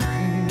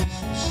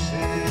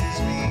Christmases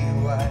be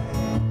white.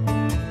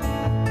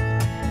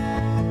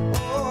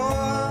 Oh,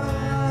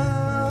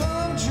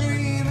 I'm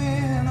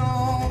dreaming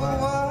of a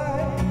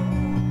white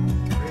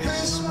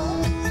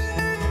Christmas,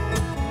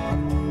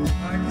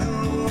 like the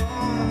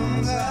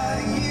ones I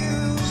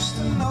used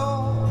to know.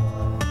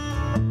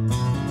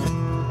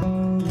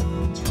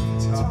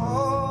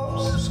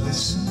 Treetops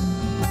listen,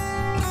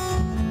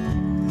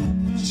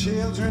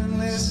 children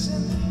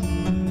listen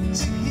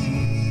to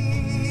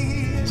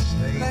hear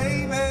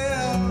sleigh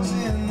bells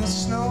in the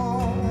snow.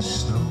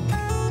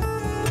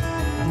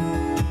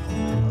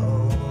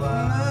 Oh,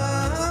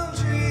 I'm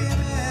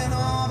dreaming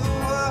of a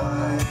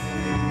white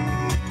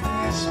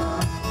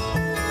Christmas.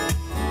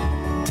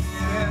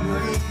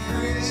 Every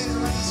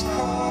Christmas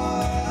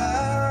card I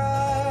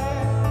write,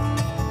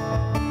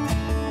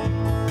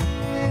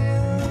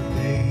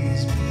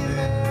 days be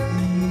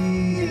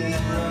merry and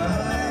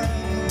bright,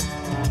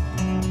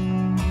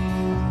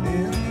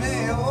 and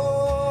may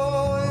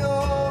all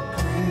your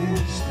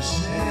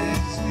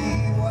Christmases be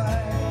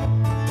white.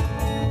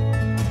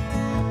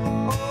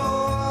 Oh,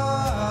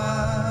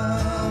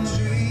 I'm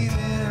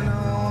dreaming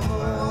of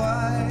a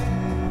white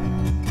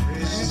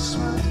Christmas,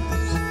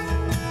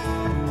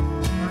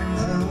 like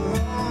the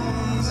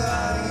ones I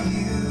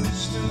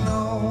used to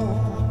know.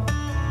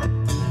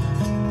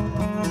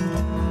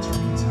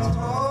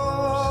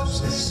 Treetops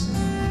listen,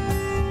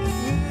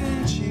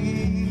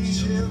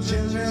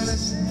 children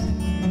listen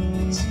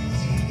to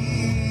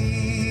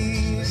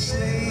hear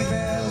sleigh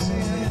bells in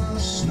the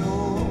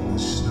snow.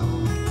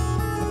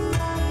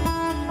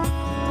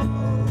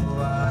 Oh,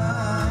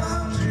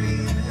 I'm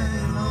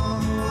dreaming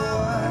of a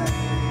white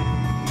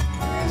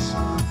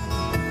Christmas.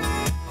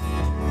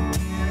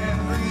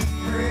 Every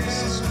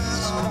Christmas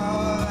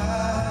card I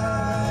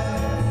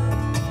write,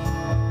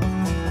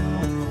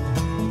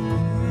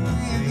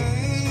 your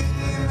days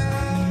be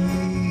merry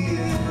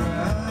and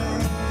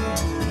bright,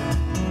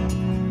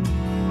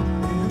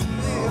 and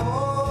may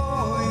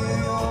all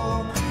your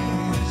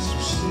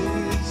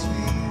Christmases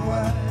be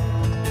white,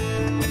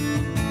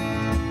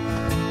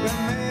 and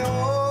may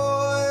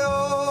all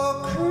your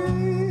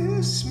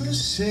Christmases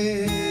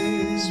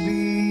be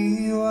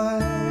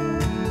white,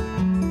 and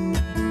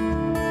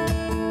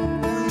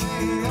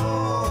may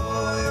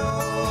all your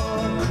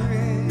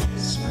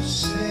Christmases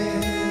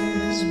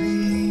be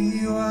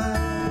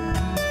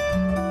white,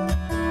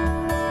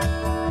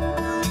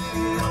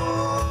 and may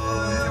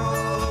all your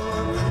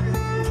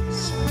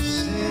Christmases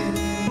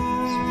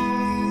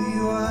be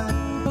white,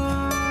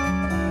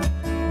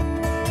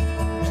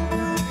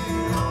 and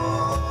may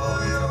all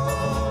your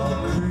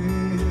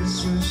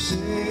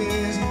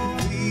Christmases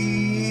be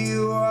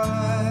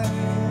white.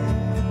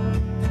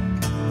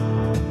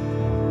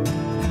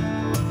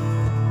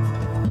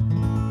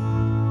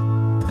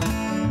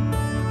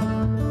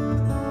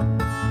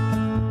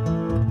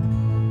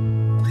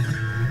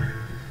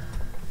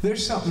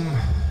 There's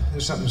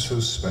something so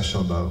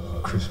special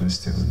about Christmas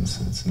tunes.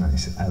 It's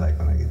nice. I like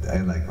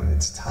when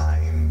it's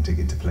time to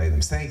get to play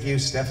them. Thank you,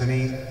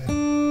 Stephanie.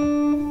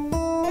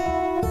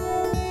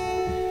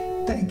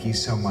 Thank you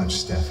so much,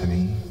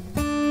 Stephanie.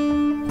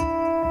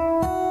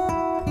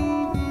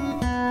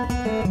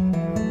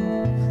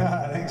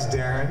 Thanks,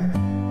 Darren.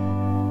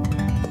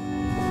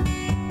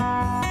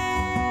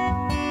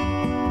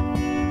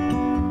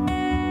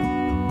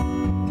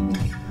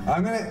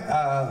 I'm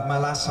gonna, my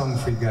last song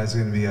for you guys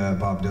is gonna be a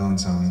Bob Dylan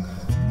song.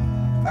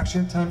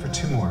 Actually, I have time for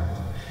two more.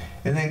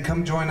 And then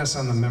come join us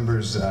on the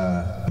members,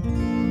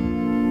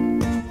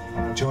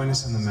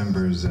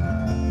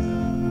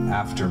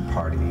 after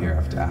party here,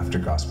 after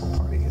gospel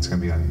party. It's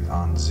gonna be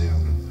on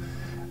Zoom.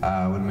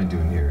 What am I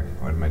doing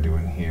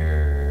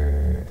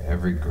here?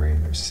 Every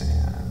grain of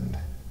sand.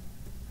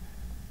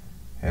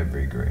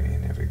 Every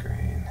grain.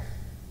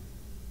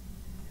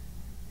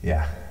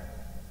 Yeah.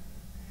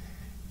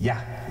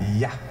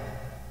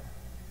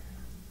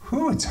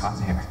 Whew, it's hot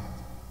in here.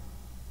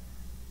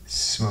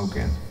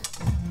 Smoking.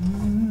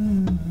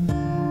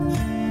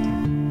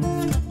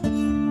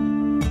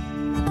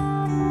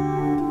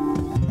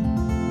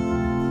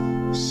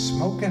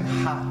 Smoking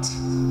hot.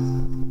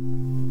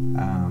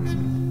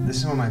 This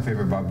is one of my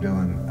favorite Bob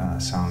Dylan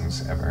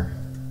songs ever.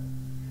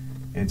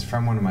 It's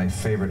from one of my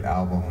favorite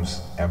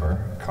albums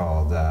ever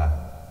called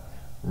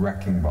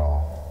Wrecking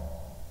Ball.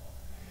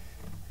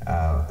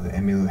 The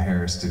Emmylou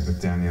Harris did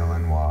with Daniel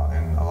Lanois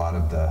and a lot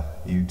of the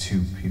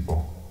U2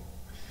 people.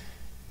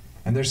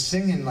 And they're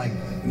singing like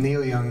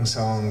Neil Young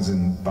songs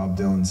and Bob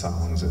Dylan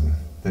songs, and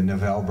the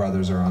Novell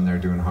brothers are on there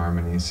doing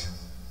harmonies.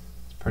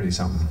 It's pretty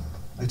something.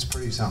 It's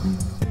pretty something.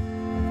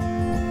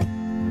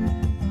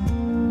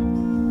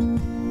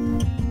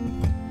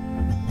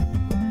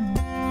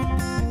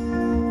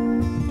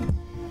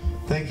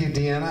 Thank you,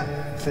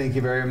 Deanna. Thank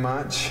you very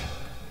much.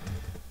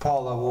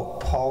 Paula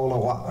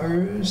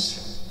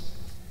Waters.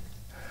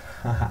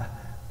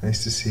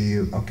 Nice to see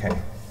you. Okay.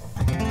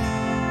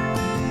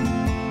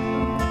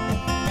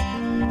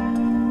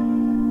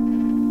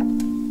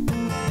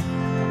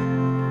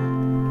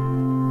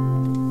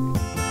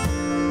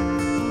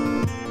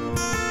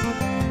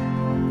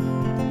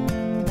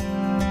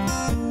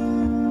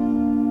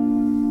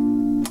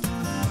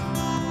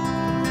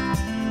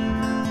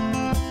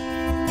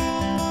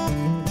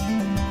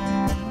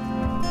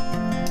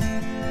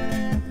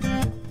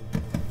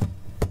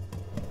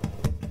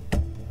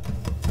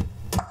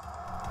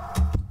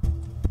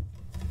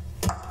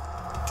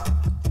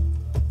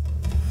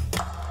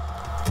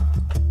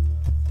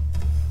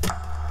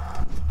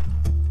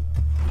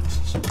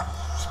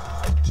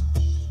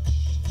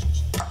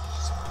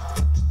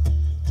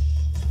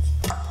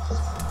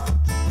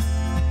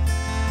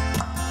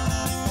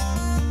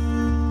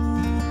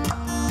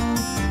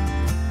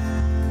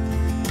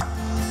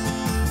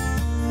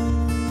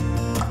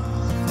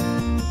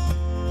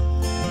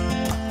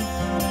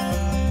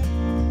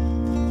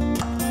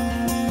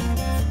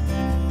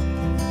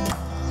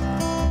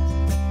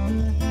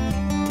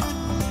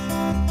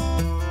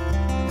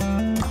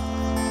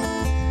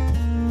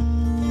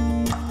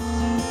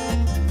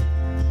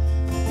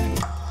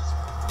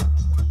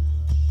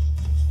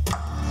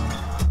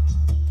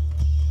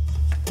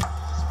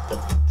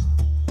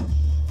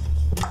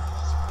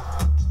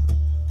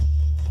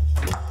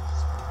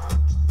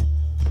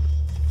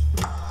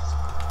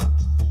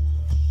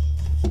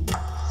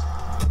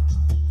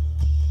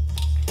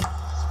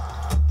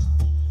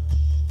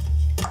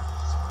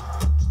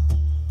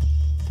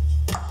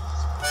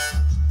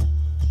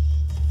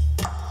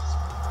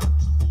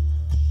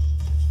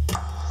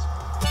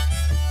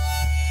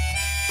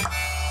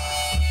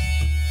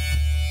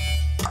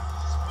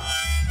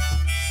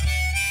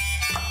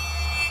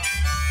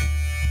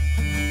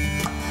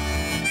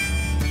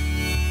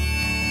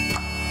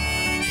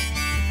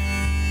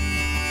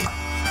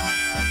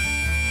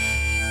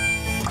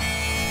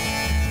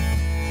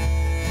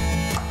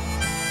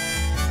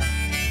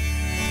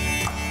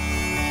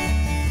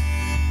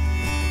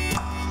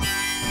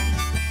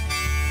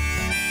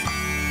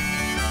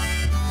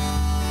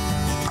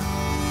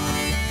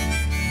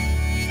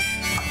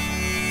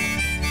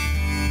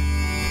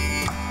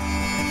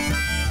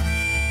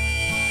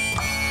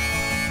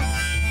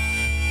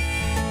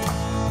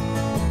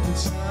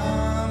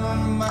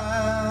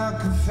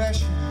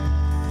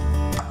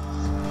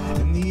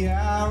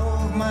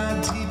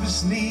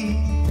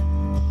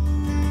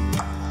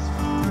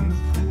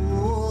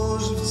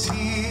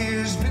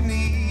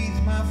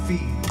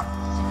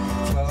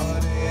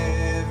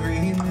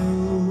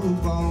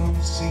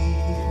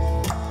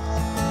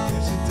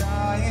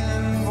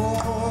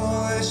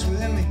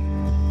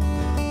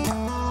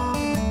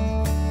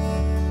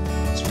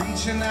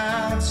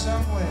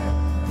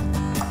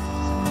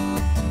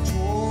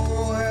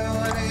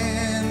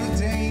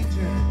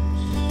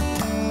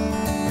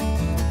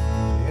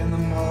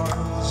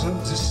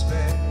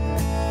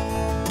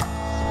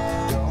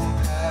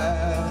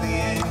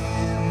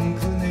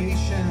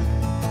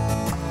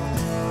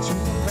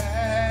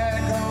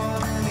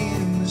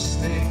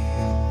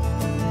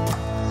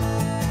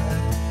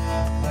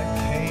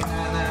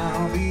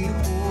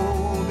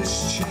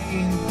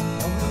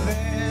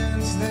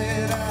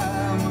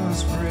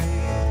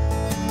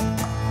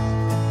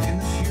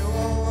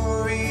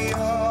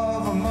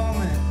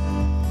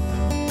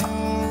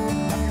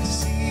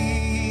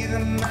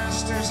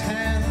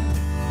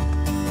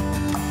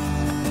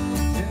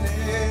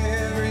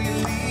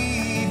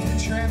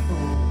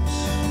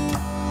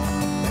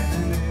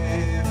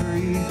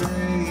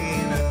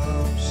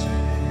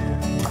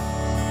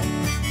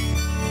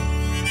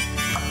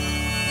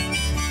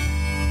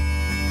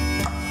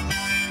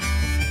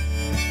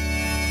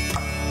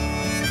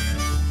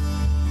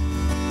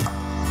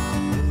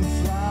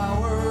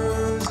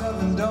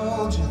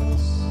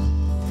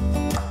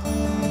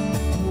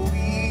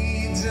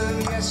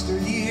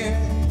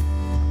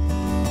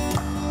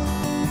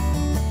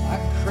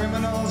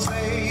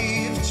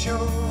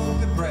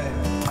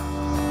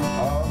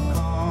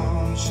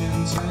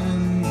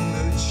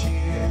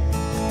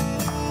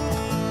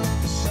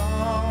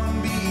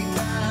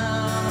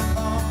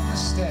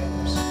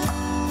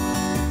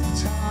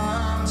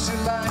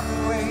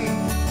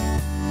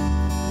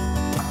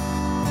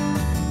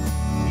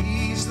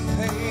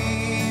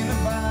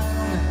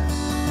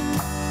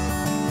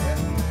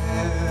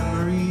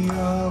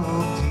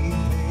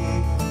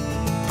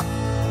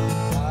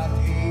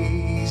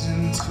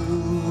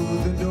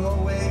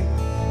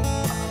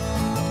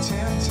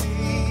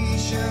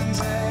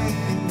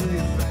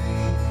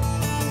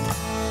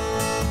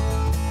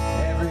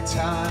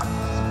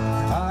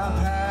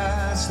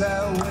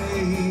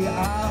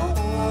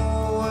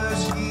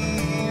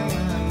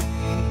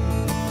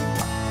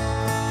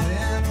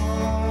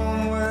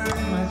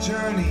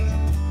 journey,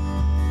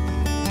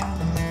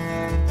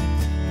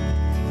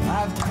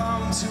 I've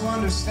come to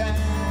understand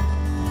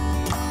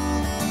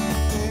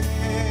that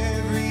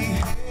every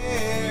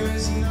hair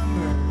is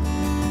numbered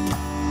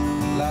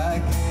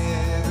like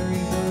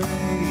every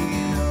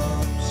grain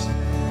of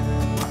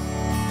sand.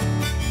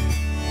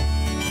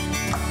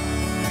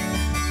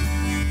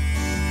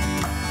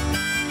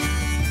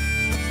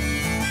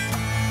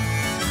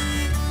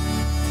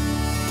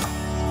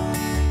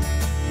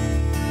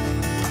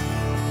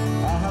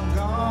 I have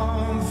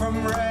gone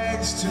from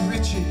rags to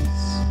riches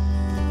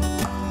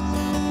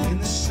in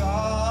the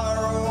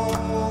sorrow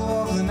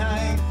of the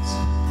night,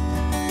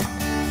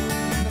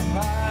 the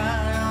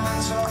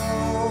violence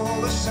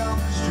of the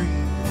summer's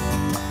dream,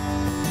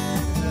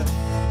 the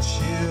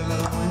chill of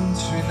the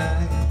wintry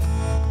night,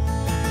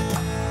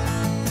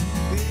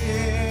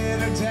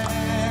 bitter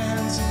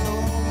dance of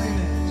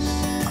loneliness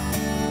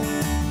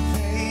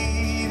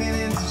fading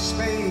into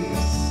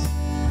space,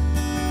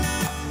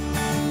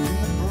 in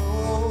the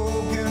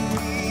broken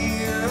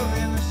mirror of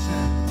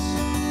innocence,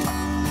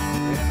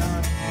 in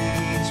our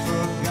age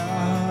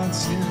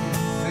forgotten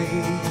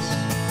face.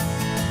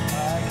 I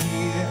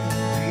hear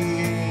the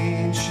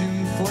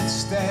ancient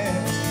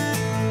footsteps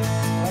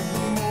like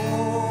the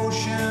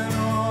motion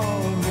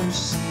of the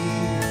sea.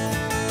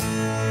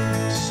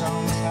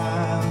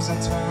 Sometimes I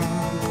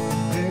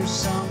turn, there's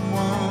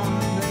someone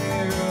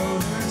there,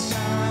 other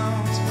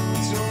times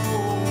it's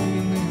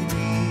only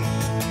me.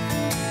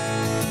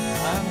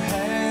 I'm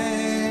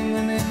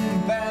hanging in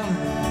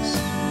balance,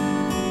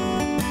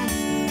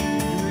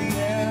 the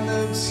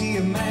reality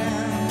of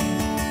man,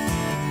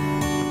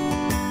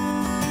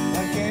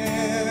 like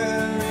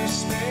every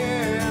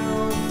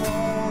sparrow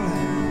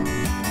falling,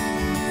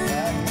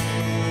 like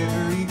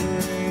every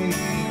grain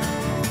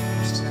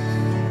of sand.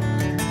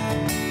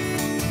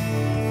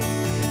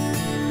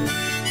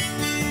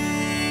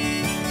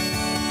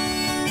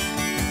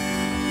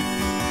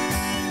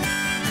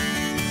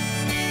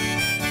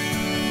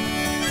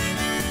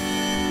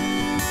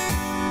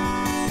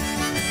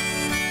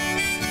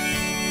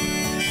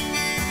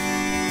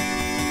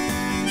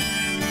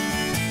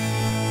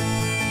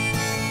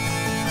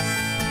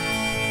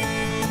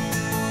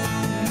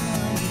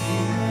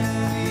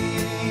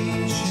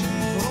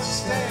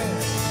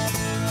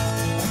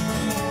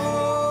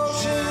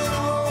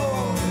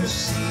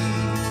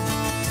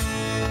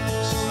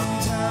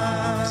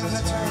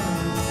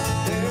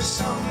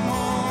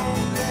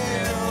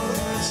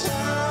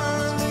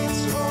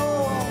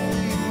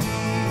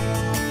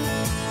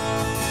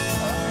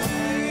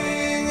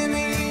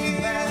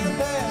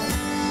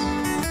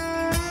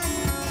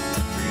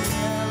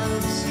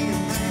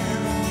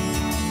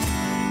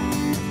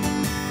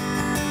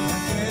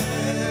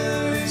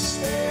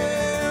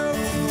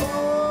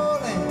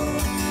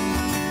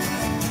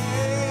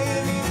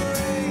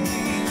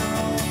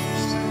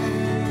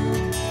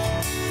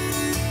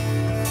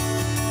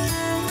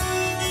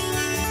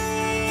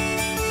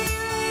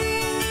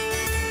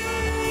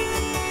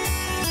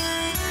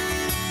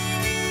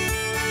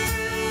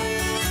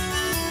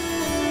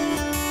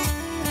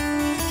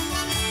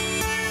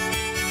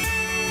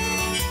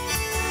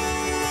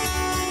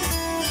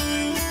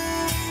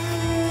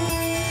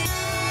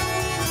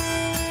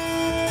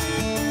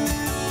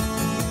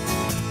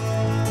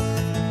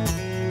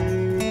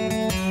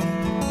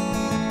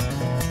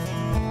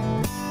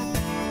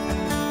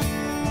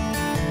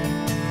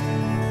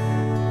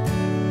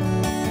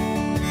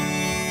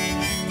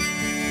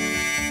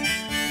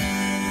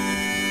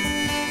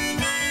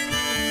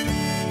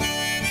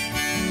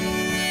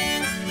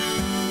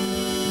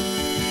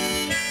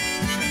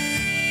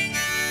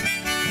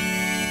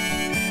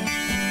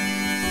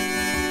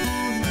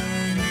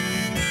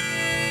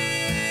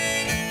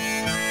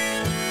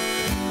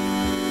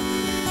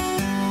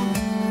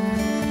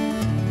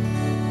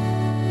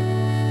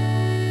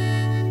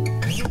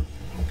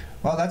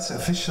 Well, that's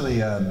officially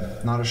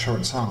not a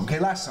short song. Okay,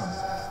 last song.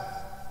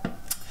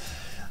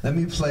 Let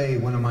me play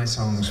one of my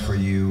songs for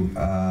you,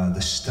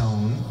 The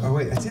Stone. Oh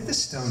wait, I did The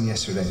Stone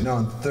yesterday. No,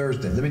 on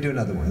Thursday. Let me do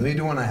another one. Let me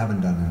do one I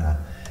haven't done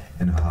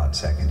in a hot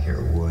second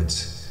here,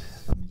 Woods.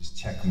 Let me just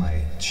check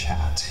my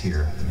chat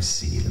here. Let me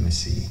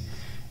see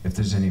if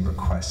there's any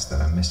requests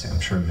that I'm missing. I'm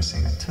sure I'm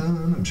missing a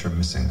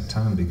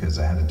ton because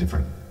I had a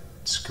different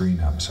screen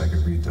up so I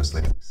could read those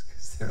lyrics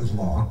because they're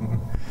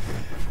long.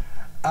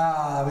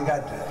 We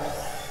got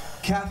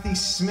Kathy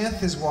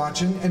Smith is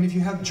watching, and if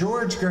you have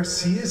George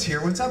Garcia's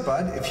here, what's up,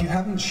 bud? If you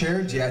haven't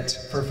shared yet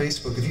for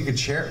Facebook, if you could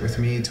share it with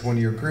me to one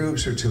of your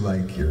groups or to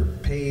like your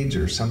page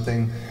or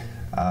something,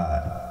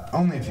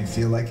 only if you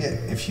feel like it.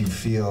 If you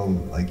feel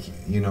like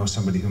you know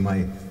somebody who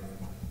might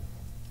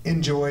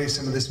enjoy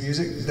some of this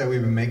music that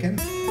we've been making.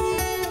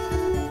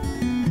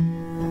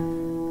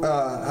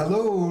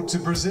 Hello to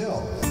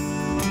Brazil.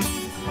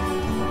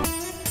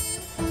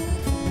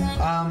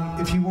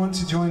 If you want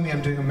to join me,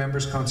 I'm doing a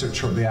members concert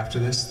shortly after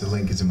this. The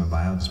link is in my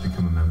bio. Just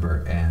become a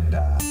member and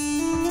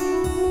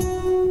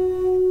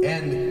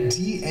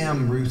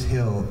DM Ruth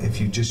Hill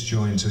if you just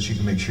joined, so she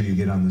can make sure you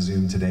get on the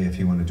Zoom today. If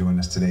you want to join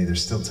us today,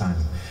 there's still time.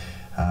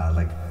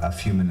 like a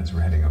few minutes,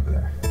 we're heading over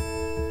there.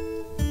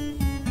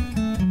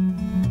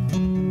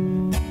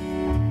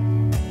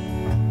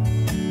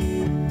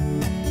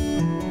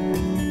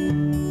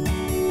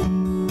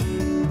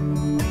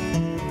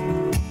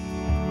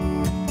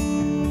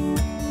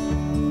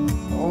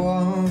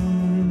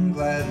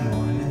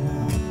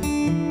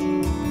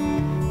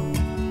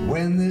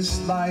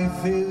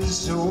 Life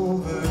is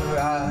over,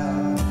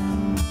 I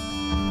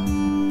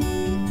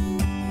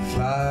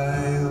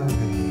fly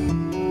away.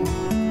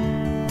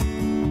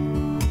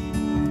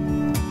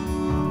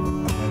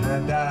 When I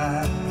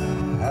die,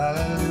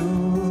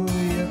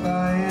 hallelujah,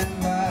 by and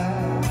by,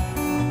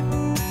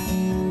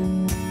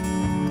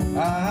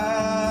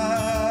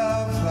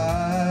 I'll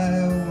fly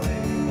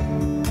away.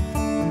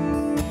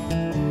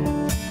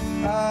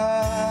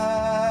 I'll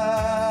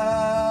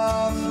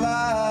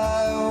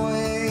fly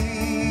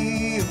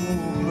away, oh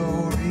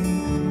glory.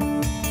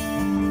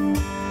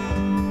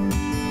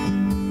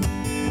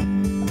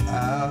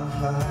 I'll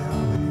fly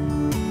away.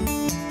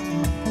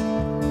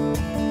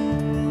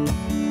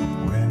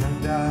 When I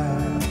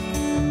die,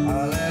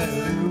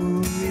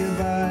 hallelujah,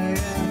 by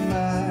and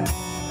by,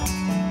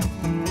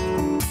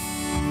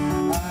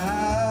 I'll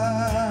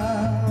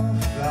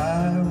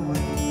fly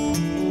away.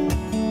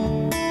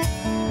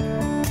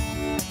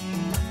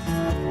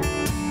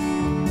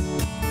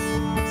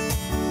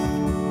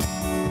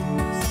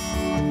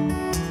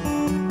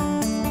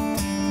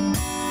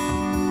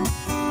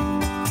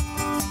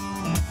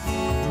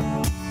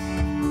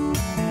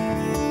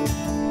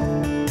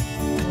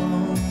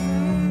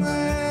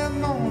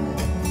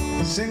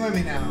 Sing with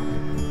me now.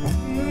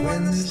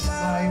 When this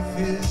life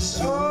is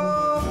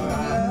over,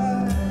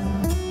 I'll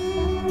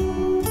fly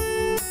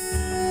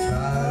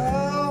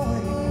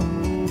away.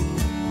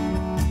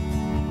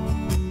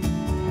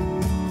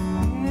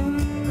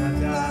 When I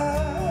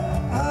die,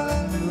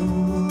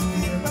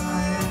 hallelujah,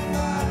 by and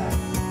by,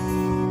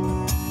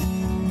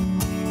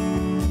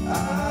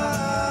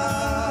 I'll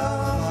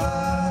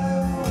fly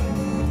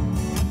away.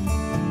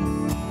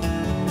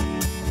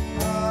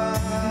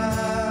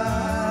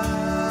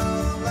 I'll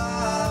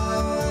fly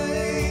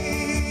away,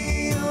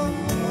 oh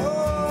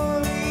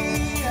glory,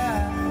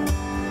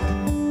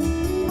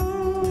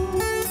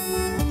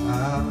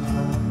 I'll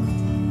fly.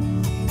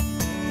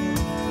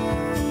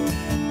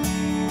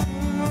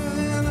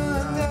 When I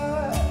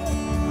die,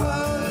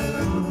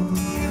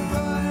 hallelujah,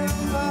 by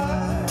and by,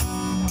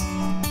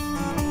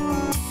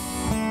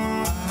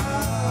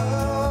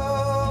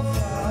 I'll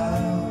fly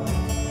away.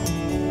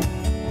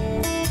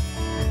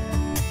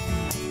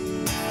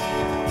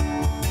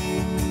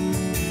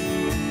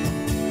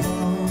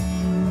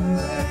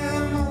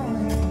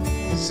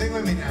 Sing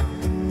with me now.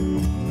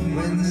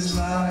 When this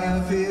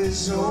life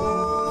is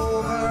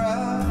over,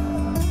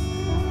 I'll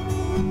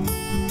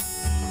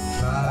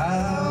fly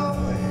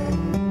away.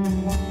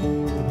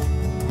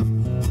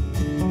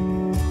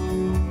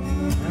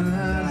 When I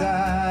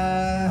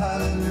die,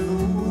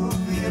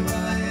 hallelujah,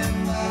 by and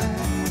by,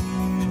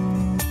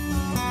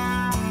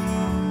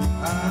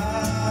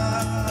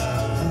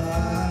 I'll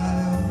fly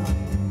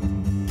away.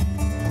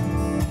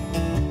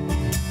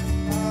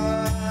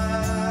 I'll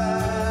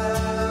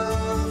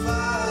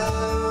fly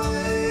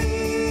away,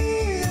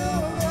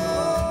 oh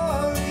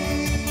glory,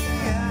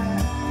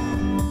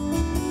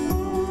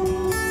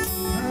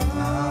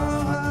 I'll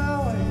fly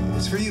away.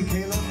 It's for you,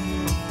 Caleb.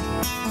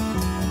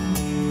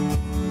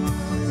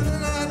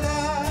 When I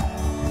die,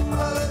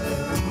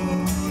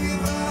 hallelujah,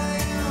 by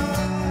and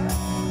by,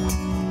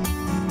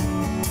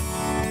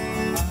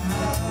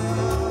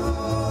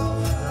 I'll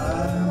fly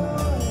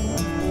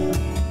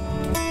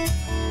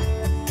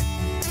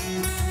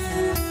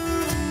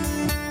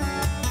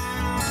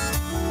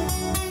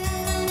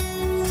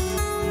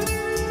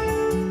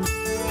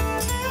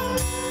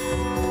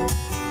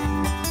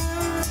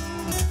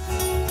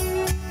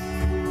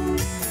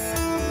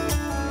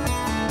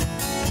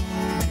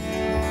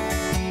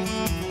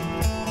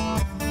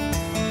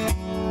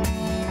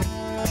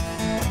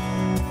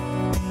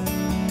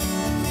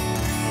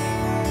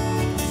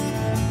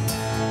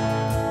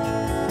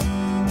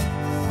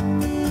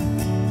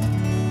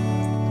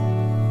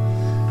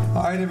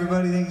All right,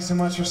 everybody, thank you so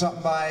much for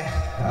stopping by.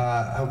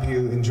 I hope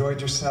you enjoyed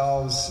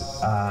yourselves.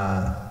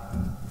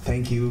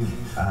 Thank you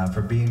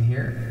for being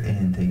here,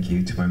 and thank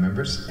you to my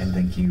members, and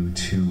thank you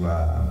to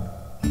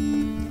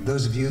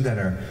those of you that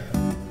are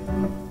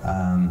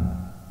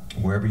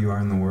wherever you are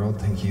in the world.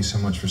 Thank you so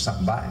much for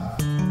stopping by.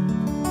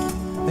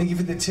 Thank you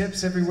for the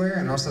tips everywhere,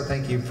 and also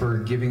thank you for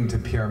giving to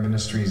PR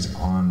Ministries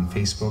on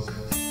Facebook.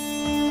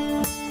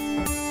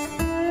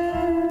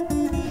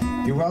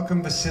 You're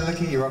welcome,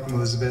 Vasiliki. You're welcome,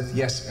 Elizabeth.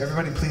 Yes,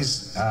 everybody,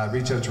 please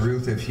reach out to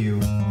Ruth if you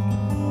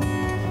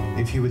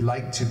would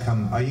like to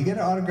come. You get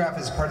an autograph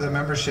as part of the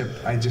membership.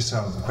 I just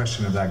saw a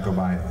question of that go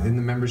by. In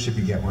the membership,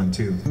 you get one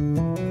too.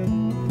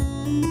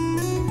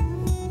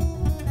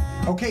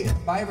 Okay,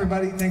 bye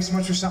everybody. Thanks so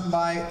much for stopping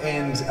by.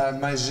 And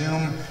my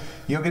Zoom,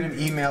 you'll get an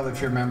email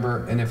if you're a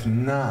member, and if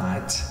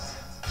not,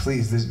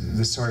 please,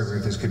 sorry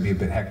Ruth, this could be a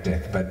bit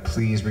hectic, but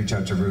please reach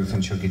out to Ruth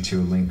and she'll get you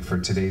a link for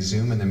today's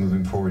Zoom, and then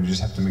moving forward, you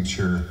just have to make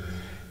sure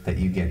that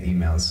you get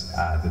emails,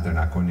 that they're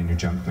not going in your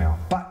junk mail.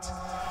 But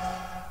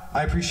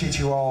I appreciate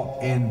you all,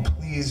 and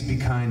please be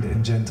kind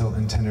and gentle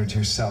and tender to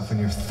yourself and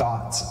your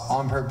thoughts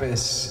on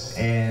purpose,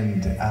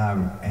 and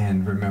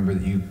remember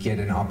that you get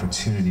an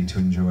opportunity to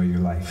enjoy your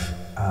life.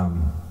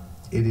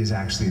 It is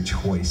actually a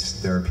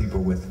choice. There are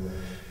people with,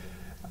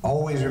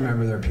 always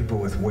remember there are people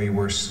with way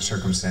worse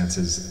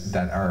circumstances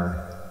that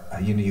are,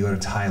 you know, you go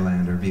to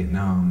Thailand or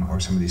Vietnam or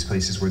some of these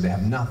places where they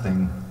have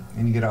nothing,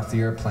 and you get off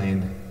the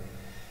airplane,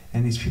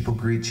 and these people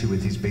greet you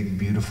with these big,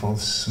 beautiful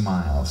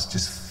smiles,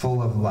 just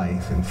full of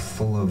life and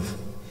full of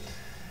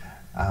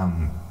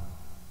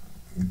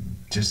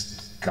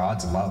just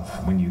God's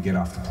love when you get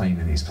off the plane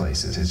in these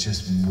places. It's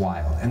just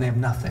wild, and they have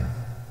nothing.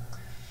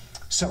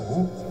 So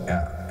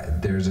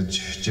there's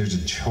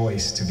a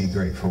choice to be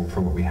grateful for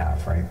what we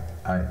have, right?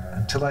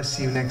 Until I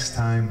see you next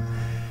time.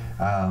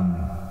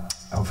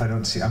 If I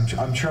don't see,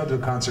 I'm sure I'll do a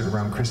concert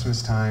around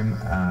Christmas time.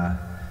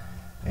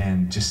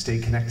 And just stay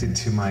connected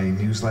to my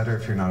newsletter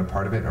if you're not a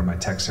part of it, or my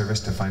text service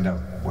to find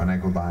out when I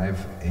go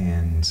live.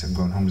 And so I'm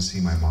going home to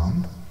see my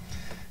mom.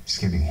 She's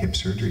getting hip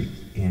surgery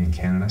in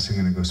Canada, so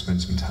I'm going to go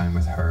spend some time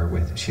with her.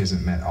 She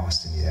hasn't met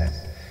Austin yet.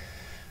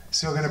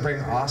 So we're going to bring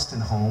Austin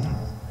home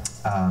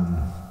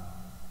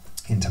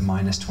into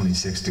minus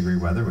 26-degree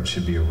weather, which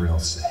should be a real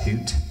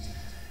hoot.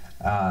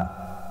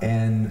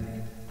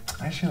 And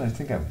actually, I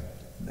think I've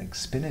like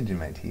spinach in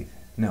my teeth.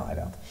 No, I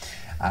don't.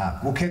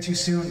 We'll catch you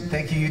soon.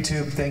 Thank you,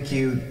 YouTube. Thank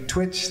you,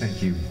 Twitch.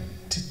 Thank you,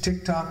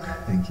 TikTok.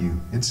 Thank you,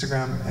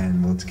 Instagram.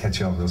 And we'll catch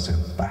you all real soon.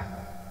 Bye.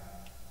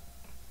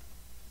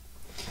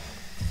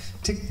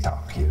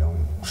 TikTok, you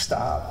don't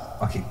stop.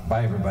 Okay,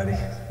 bye, everybody.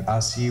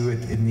 I'll see you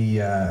in the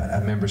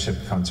membership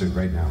concert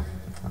right now.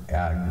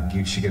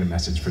 You should get a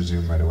message for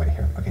Zoom right away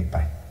here. Okay,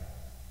 bye.